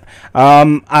accurate.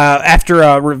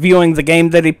 After reviewing the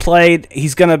game that he played,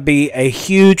 he's going to be a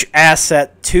huge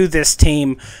asset to this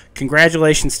team.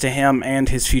 Congratulations to him and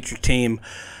his future team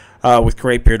with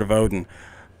Great Beard of Odin.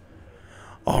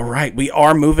 All right, we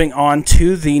are moving on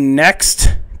to the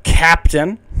next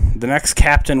captain. The next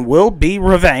captain will be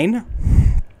Ravane.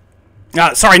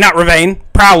 Sorry, not Ravane.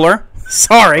 Prowler.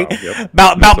 Sorry, Yep.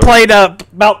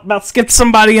 about skipped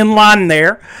somebody in line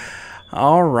there.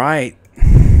 All right,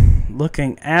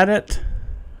 looking at it.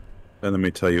 And let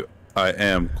me tell you, I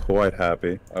am quite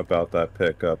happy about that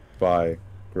pickup by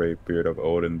Great Beard of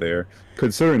Odin there,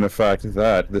 considering the fact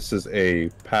that this is a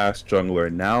past jungler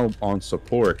now on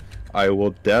support. I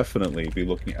will definitely be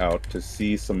looking out to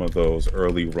see some of those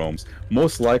early roams,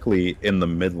 most likely in the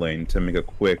mid lane, to make a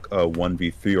quick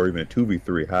 1v3 or even a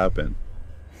 2v3 happen.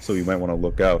 So you might want to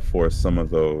look out for some of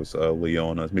those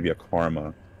Leonas, maybe a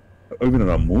Karma, or even an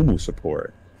Amumu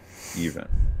support even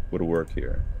would work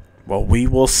here. Well, we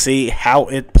will see how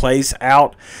it plays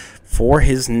out for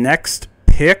his next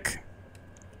pick.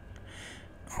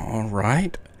 All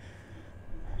right.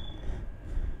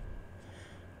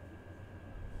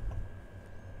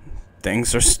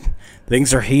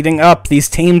 Things are heating up. These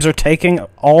teams are taking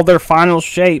all their final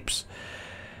shapes.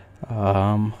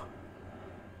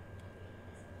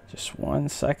 Just 1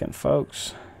 second,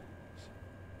 folks.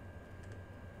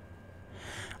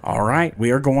 All right,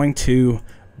 we are going to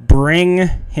bring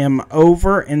him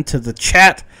over into the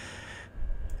chat.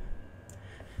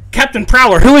 Captain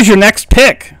Prowler, who is your next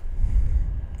pick?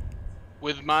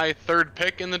 With my third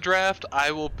pick in the draft, I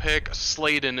will pick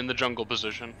Sladen in the jungle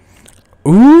position.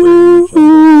 Ooh,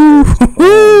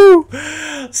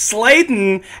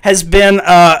 Sladen has been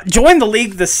joined the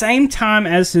league the same time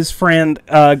as his friend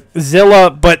Zilla,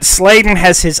 but Sladen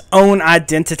has his own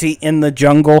identity in the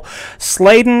jungle.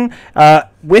 Sladen,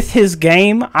 with his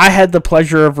game, I had the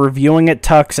pleasure of reviewing it,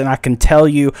 Tux, and I can tell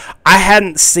you I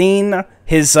hadn't seen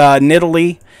his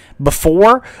Nidalee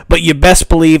before, but you best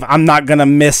believe I'm not going to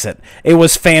miss it. It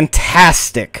was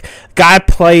fantastic. Guy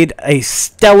played a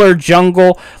stellar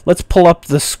jungle. Let's pull up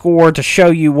the score to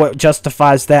show you what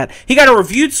justifies that. He got a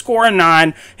reviewed score of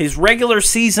 9. His regular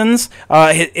seasons,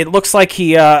 it looks like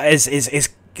he is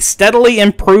steadily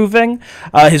improving.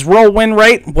 His roll win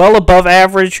rate well above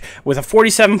average with a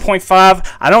 47.5.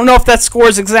 I don't know if that score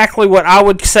is exactly what I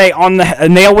would say on the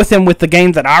nail with him with the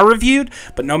game that I reviewed,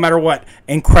 but no matter what,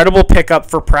 incredible pickup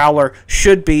for Prowler.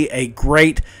 Should be a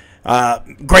great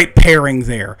pairing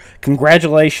there.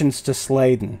 Congratulations to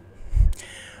Sladen.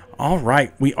 All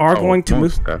right, we are going to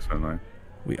move. Definitely.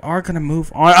 We are going to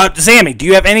move on. Zammy, do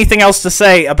you have anything else to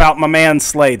say about my man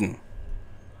Sladen?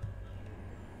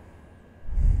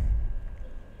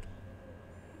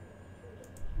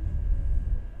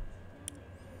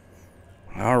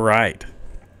 All right.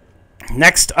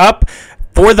 Next up,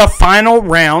 for the final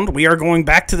round, we are going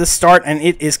back to the start, and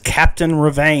it is Captain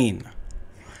Ravane.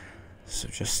 So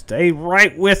just stay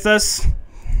right with us.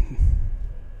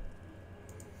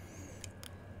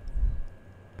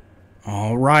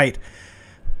 All right.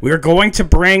 We're going to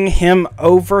bring him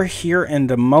over here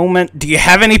in a moment. Do you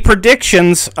have any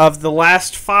predictions of the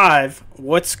last 5?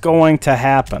 What's going to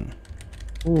happen?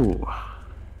 Ooh.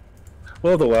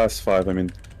 Well, the last 5, I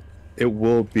mean, it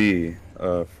will be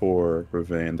for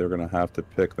Ravane. They're going to have to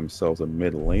pick themselves a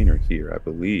mid laner here, I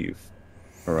believe.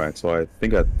 All right, so I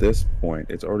think at this point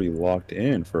it's already locked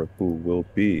in for who will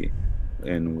be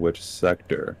in which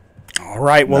sector. All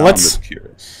right, well, now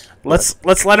let's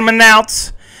let him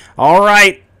announce. All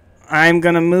right, I'm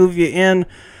going to move you in.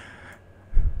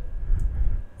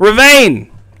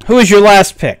 Ravane, who is your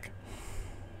last pick?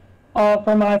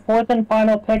 For my 4th and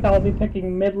final pick, I'll be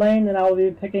picking mid lane, and I'll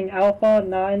be picking Alpha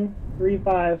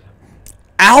 935.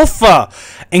 Alpha,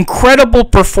 incredible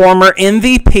performer,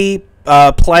 MVP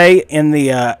play in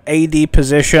the AD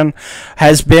position,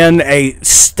 has been a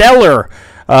stellar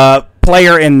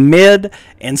player in mid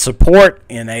and support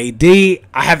in AD.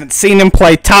 I haven't seen him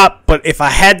play top, but if I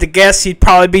had to guess, he'd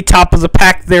probably be top of the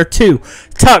pack there too.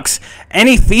 Tux,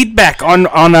 any feedback on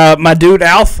my dude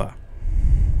Alpha?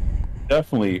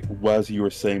 Definitely, as you were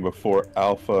saying before,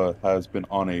 Alpha has been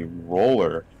on a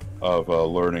roller of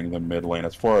learning the mid lane.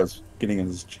 As far as getting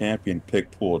his champion pick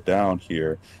pool down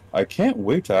here, I can't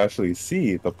wait to actually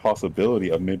see the possibility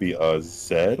of maybe a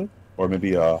Zed or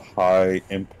maybe a high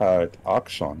impact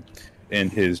Akshan in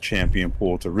his champion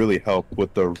pool to really help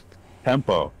with the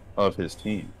tempo of his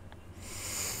team.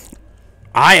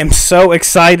 I am so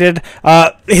excited.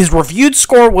 His reviewed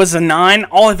score was a 9.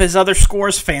 All of his other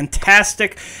scores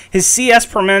fantastic. His CS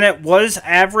per minute was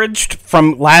averaged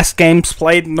from last games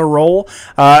played in the role.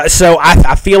 So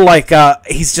I feel like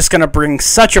he's just going to bring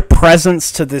such a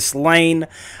presence to this lane.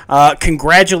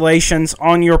 Congratulations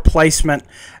on your placement.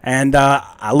 And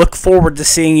I look forward to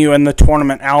seeing you in the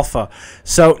tournament Alpha.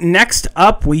 So next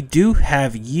up, we do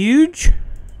have Huge.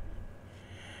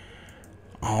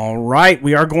 All right,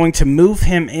 we are going to move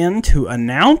him in to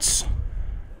announce.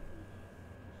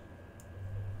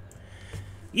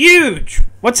 Huge!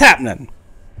 What's happening?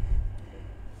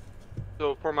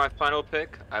 So for my final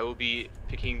pick, I will be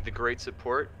picking the great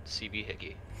support, CB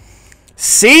Hickey.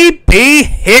 CB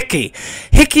Hickey.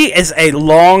 Hickey is a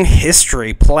long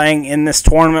history playing in this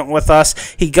tournament with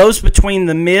us. He goes between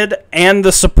the mid and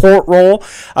the support role.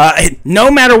 No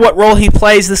matter what role he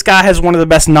plays, this guy has one of the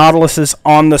best Nautiluses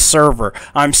on the server.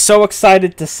 I'm so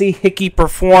excited to see Hickey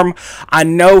perform. I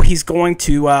know he's going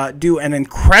to do an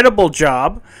incredible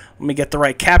job. Let me get the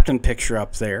right captain picture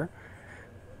up there.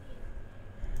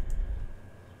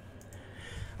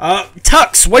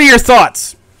 Tux, what are your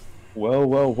thoughts?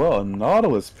 Well, a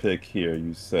Nautilus pick here,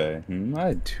 you say?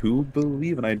 I do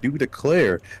believe and I do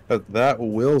declare that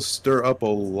will stir up a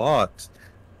lot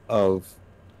of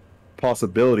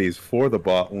possibilities for the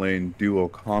bot lane duo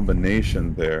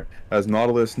combination there, as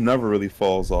Nautilus never really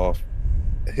falls off.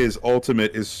 His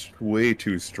ultimate is way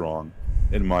too strong,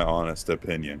 in my honest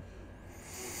opinion.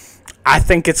 I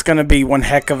think it's going to be one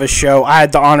heck of a show. I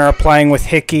had the honor of playing with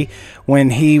Hickey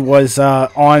when he was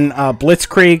on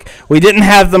Blitzkrieg. We didn't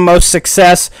have the most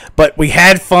success, but we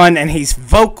had fun, and he's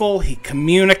vocal. He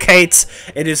communicates.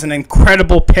 It is an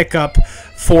incredible pickup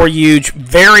for Huge.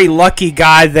 Very lucky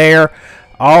guy there.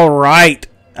 All right.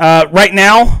 Right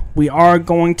now, we are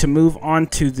going to move on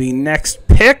to the next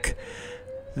pick.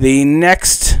 The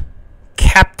next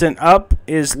captain up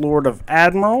is Lord of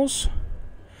Admirals.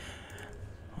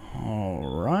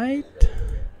 All right.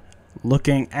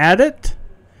 Looking at it.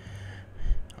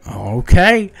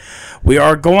 Okay. We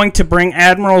are going to bring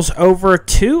Admirals over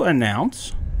to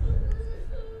announce.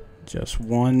 Just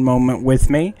one moment with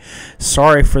me.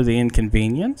 Sorry for the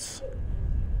inconvenience.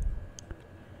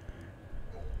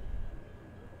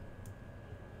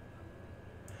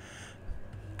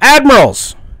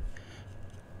 Admirals,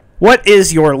 what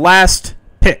is your last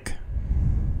pick?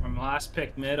 For my last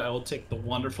pick mid, I will take the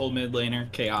wonderful mid laner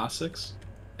Chaosix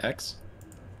X.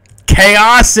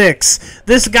 Chaosix!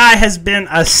 This guy has been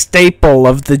a staple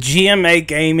of the GMA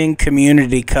Gaming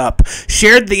Community Cup.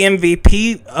 Shared the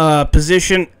MVP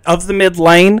position of the mid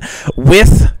lane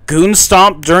with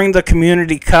Goonstomp during the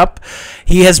Community Cup.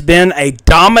 He has been a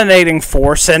dominating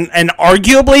force and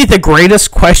arguably the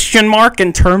greatest question mark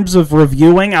in terms of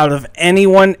reviewing out of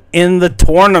anyone in the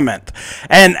tournament.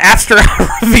 And after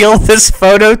I reveal this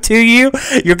photo to you,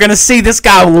 you're going to see this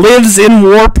guy lives in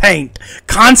war paint,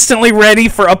 constantly ready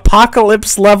for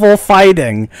apocalypse level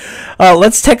fighting.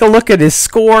 Let's take a look at his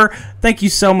score. Thank you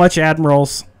so much,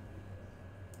 Admirals.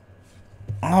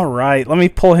 All right, let me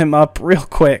pull him up real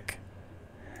quick.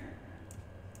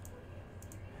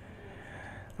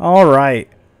 All right,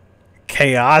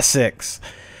 Chaosix.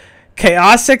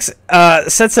 Chaosix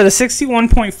sets at a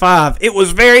 61.5. It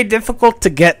was very difficult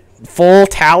to get full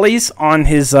tallies on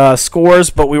his scores,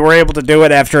 but we were able to do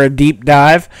it after a deep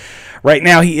dive. Right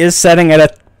now, he is setting at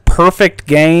a perfect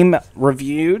game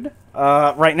reviewed.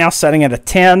 Right now, setting at a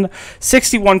 10,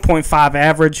 61.5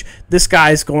 average. This guy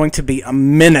is going to be a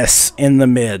menace in the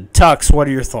mid. Tux, what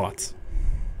are your thoughts?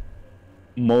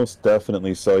 Most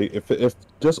definitely. So if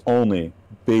just only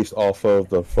based off of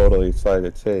the photo he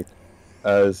decided to take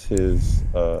as his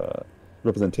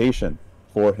representation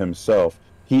for himself,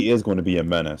 he is going to be a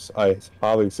menace. I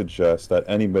highly suggest that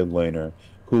any mid laner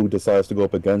who decides to go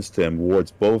up against him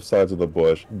wards both sides of the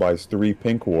bush, buys 3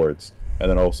 pink wards, and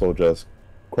then also just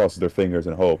crosses their fingers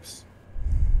and hopes.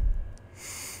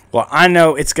 Well, I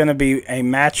know it's going to be a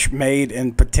match made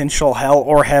in potential hell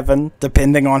or heaven,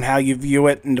 depending on how you view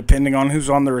it and depending on who's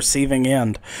on the receiving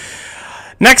end.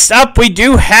 Next up, we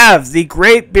do have the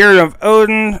Great Beard of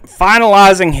Odin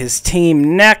finalizing his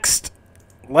team next.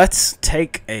 Let's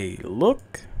take a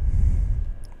look.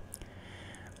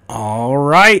 All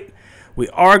right. We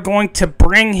are going to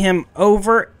bring him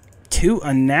over to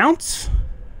announce.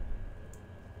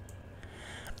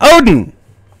 Odin!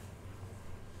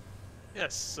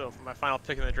 Yes, so for my final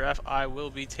pick in the draft, I will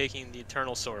be taking the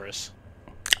Eternal Saurus.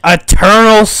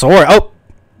 Eternal Saurus. Oh,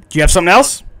 do you have something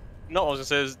else? No, I was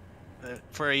going to say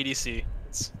for ADC.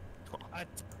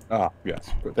 Yes.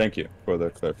 Thank you for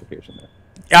the clarification there.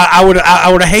 I would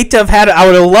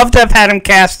have loved to have had him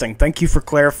casting. Thank you for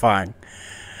clarifying.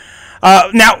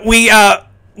 Now we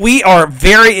are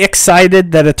very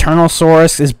excited that Eternal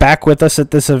Saurus is back with us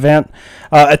at this event.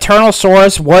 Eternal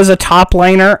Saurus was a top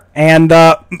laner and,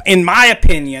 in my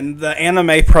opinion, the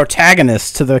anime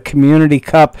protagonist to the Community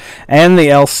Cup and the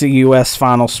LCUS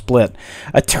final split.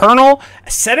 Eternal,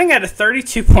 setting at a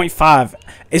 32.5,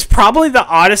 is probably the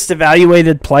oddest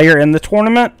evaluated player in the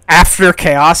tournament after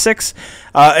Chaosix.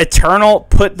 Eternal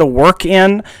put the work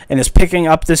in and is picking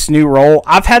up this new role.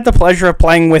 I've had the pleasure of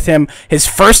playing with him his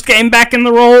first game back in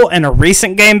the role and a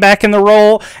recent game back in the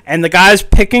role, and the guy's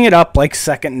picking it up like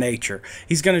second nature.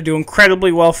 He's going to do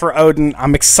incredibly well for Odin.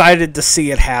 I'm excited to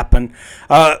see it happen.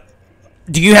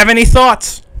 Do you have any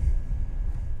thoughts?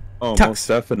 Oh, most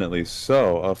definitely.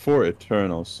 So, for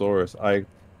Eternal Saurus, I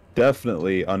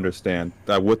definitely understand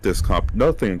that with this comp,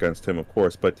 nothing against him, of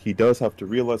course, but he does have to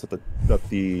realize that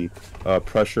the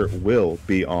pressure will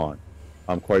be on.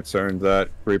 I'm quite certain that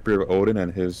Great Beard Odin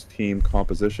and his team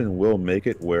composition will make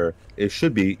it where it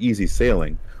should be easy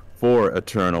sailing for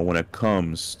Eternal when it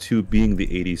comes to being the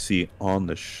ADC on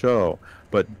the show.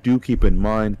 But do keep in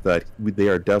mind that they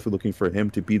are definitely looking for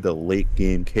him to be the late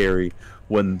game carry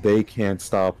when they can't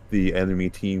stop the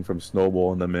enemy team from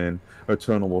snowballing them in.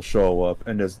 Eternal will show up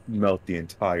and just melt the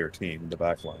entire team in the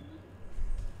backline.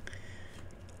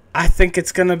 I think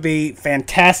it's going to be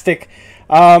fantastic.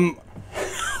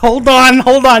 Hold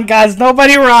on, guys.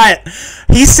 Nobody riot.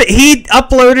 He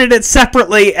uploaded it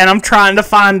separately, and I'm trying to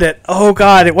find it. Oh,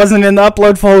 God, it wasn't in the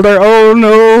upload folder. Oh,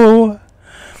 no.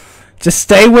 Just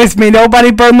stay with me.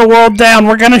 Nobody burn the world down.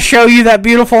 We're going to show you that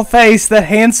beautiful face, that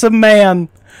handsome man.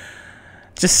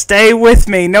 Just stay with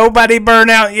me. Nobody burn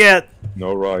out yet.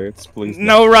 No riots, please.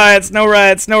 No riots, no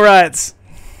riots, no riots.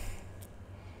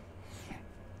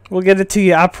 We'll get it to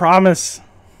you, I promise.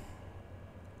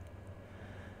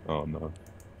 Oh no.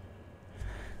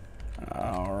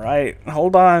 All right,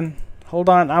 hold on.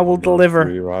 I will deliver.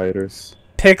 Free rioters.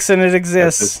 Picks and it At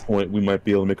exists. this point, we might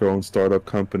be able to make our own startup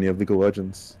company of League of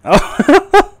Legends.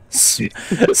 Oh,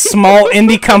 small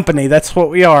indie company. That's what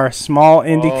we are. Small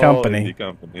indie company. Indie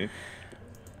company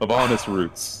of honest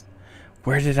roots.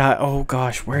 Where did I? Oh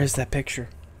gosh, where is that picture?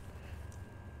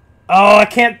 Oh, I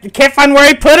can't find where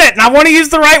I put it, and I want to use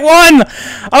the right one.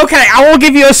 Okay, I will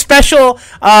give you a special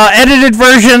edited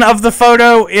version of the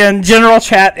photo in general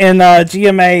chat in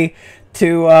GMA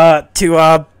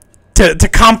to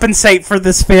compensate for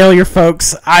this failure,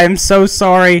 folks. I am so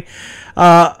sorry.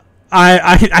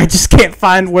 I just can't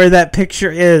find where that picture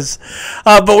is.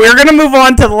 But we're going to move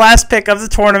on to the last pick of the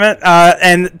tournament,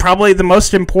 and probably the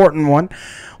most important one.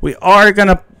 We are going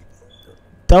to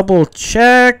double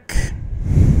check.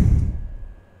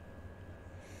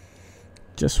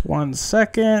 Just 1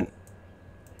 second.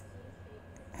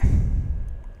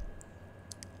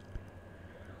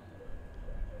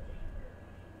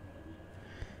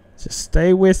 Just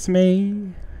stay with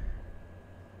me.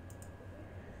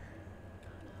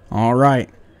 All right.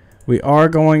 We are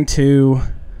going to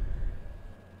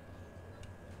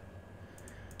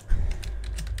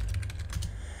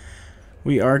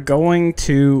bring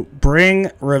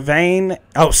Ravane.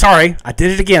 Oh, sorry. I did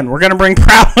it again. We're going to bring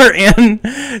Prowler in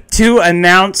to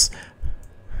announce.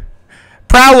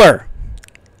 Prowler,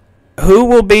 who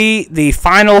will be the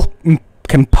final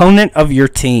component of your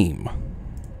team?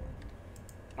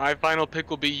 My final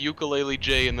pick will be Ukulele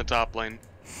J in the top lane.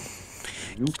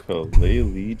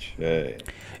 Ukulele J.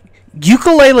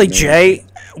 Ukulele J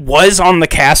was on the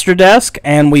caster desk,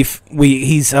 and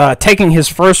he's taking his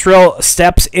first real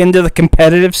steps into the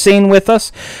competitive scene with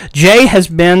us. Jay has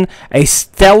been a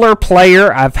stellar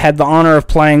player. I've had the honor of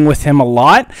playing with him a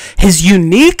lot. His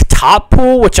unique top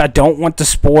pool, which I don't want to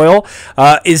spoil,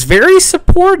 is very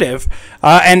supportive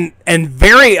and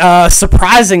very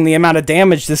surprising the amount of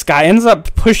damage this guy ends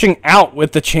up pushing out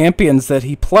with the champions that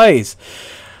he plays.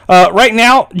 Right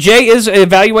now, Jay is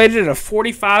evaluated at a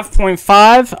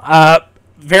 45.5.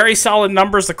 Very solid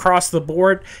numbers across the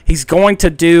board. He's going to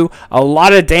do a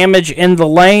lot of damage in the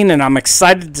lane, and I'm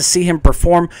excited to see him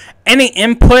perform. Any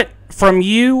input from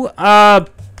you,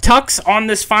 Tux, on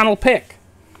this final pick?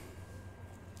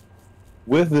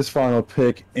 With this final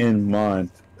pick in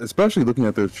mind, especially looking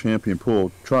at their champion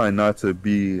pool, trying not to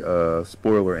be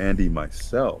spoiler Andy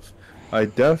myself, I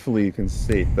definitely can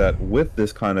state that with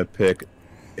this kind of pick,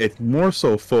 it more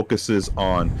so focuses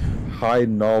on high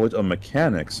knowledge of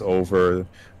mechanics over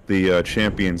the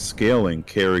champion scaling,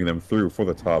 carrying them through for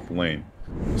the top lane.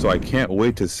 So I can't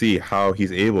wait to see how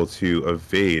he's able to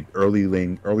evade early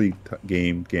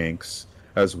game ganks,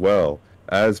 as well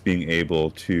as being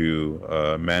able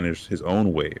to manage his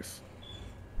own wave.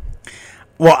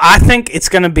 Well, I think it's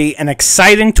going to be an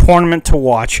exciting tournament to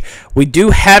watch. We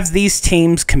do have these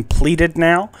teams completed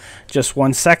now. Just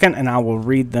 1 second, and I will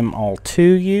read them all to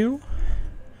you.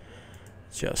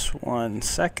 Just 1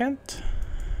 second.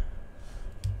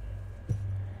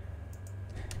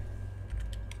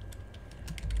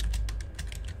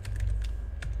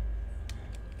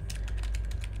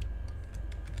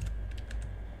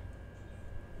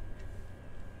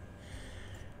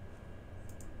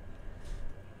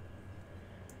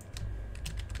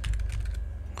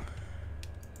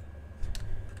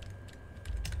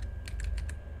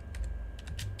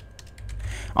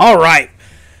 All right.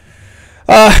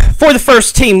 For the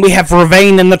first team, we have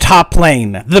Ravane in the top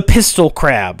lane, the Pistol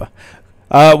Crab.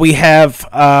 We have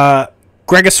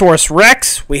Gregosaurus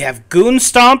Rex, we have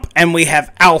Goonstomp, and we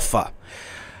have Alpha.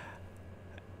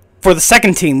 For the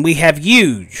second team, we have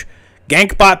Huge,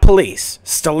 Gankbot Police,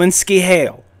 Stalinsky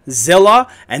Hale, Zilla,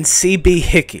 and CB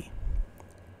Hickey.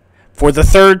 For the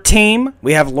third team,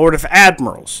 we have Lord of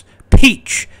Admirals,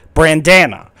 Peach,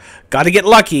 Brandana, Gotta Get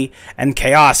Lucky, and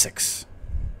Chaosix.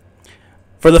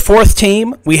 For the fourth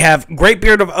team, we have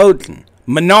Greatbeard of Odin,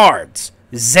 Menards,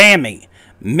 Zammy,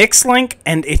 Mixlink,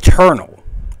 and Eternal.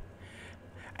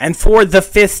 And for the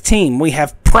fifth team, we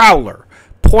have Prowler,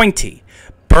 Pointy,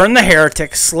 Burn the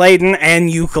Heretic, Sladen,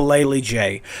 and Ukulele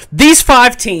J. These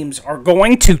 5 teams are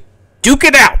going to duke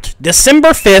it out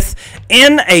December 5th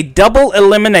in a double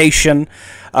elimination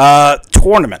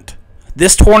tournament.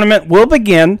 This tournament will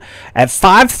begin at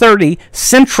 5:30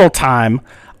 Central Time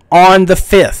on the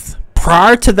 5th.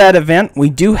 Prior to that event, we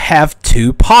do have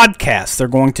 2 podcasts. They're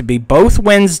going to be both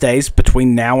Wednesdays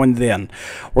between now and then.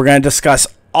 We're going to discuss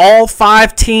all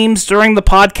 5 teams during the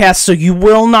podcast, so you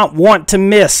will not want to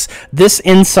miss this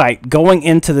insight going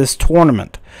into this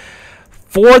tournament.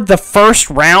 For the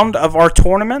first round of our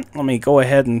tournament, let me go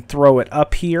ahead and throw it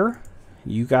up here.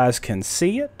 You guys can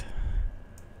see it.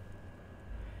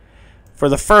 for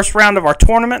the first round of our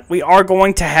tournament, we are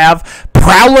going to have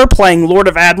Prowler playing Lord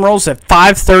of Admirals at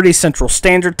 5:30 Central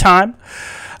Standard Time.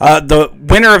 The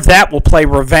winner of that will play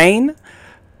Ravane.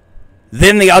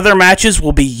 Then the other matches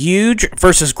will be Huge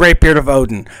versus Greatbeard of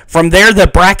Odin. From there, the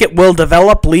bracket will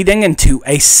develop, leading into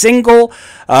a single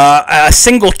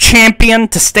champion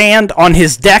to stand on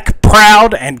his deck,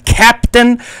 proud and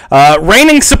captain,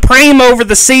 reigning supreme over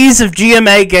the seas of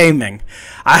GMA Gaming.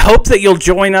 I hope that you'll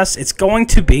join us. It's going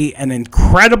to be an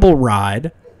incredible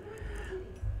ride.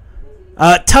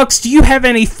 Tux, do you have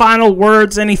any final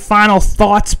words, any final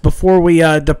thoughts before we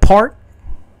depart?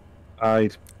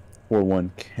 I, for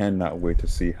one, cannot wait to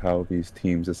see how these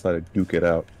teams decide to duke it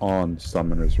out on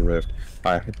Summoner's Rift.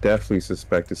 I definitely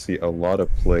suspect to see a lot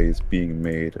of plays being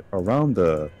made around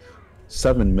the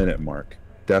 7-minute mark,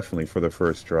 definitely for the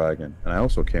first dragon. And I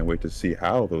also can't wait to see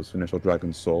how those initial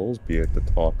Dragon Souls, be it the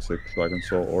Toxic Dragon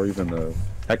Soul or even the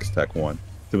Hextech one,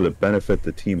 to benefit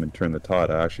the team and turn the tide.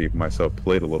 I actually myself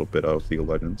played a little bit of League of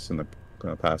Legends in the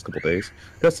past couple days,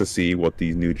 just to see what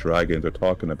these new dragons are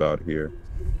talking about here.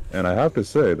 And I have to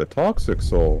say, the Toxic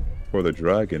Soul for the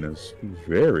dragon is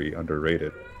very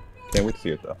underrated. Can't wait to see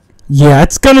it though. Yeah,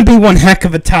 it's going to be one heck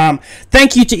of a time.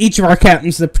 Thank you to each of our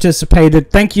captains that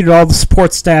participated. Thank you to all the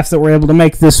support staff that were able to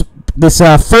make this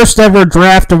first ever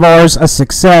draft of ours a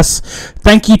success.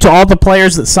 Thank you to all the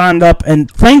players that signed up, and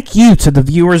thank you to the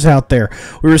viewers out there.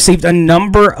 We received a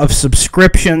number of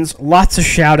subscriptions, lots of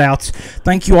shout outs.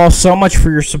 Thank you all so much for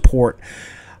your support.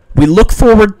 We look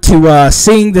forward to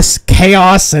seeing this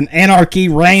chaos and anarchy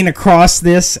reign across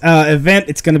this event.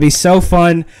 It's going to be so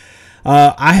fun.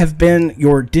 I have been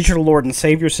your digital lord and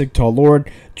savior, Sigtal Lord,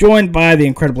 joined by the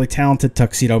incredibly talented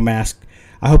Tuxedo Mask.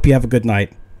 I hope you have a good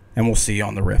night, and we'll see you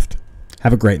on the Rift.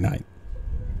 Have a great night.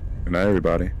 Good night,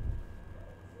 everybody.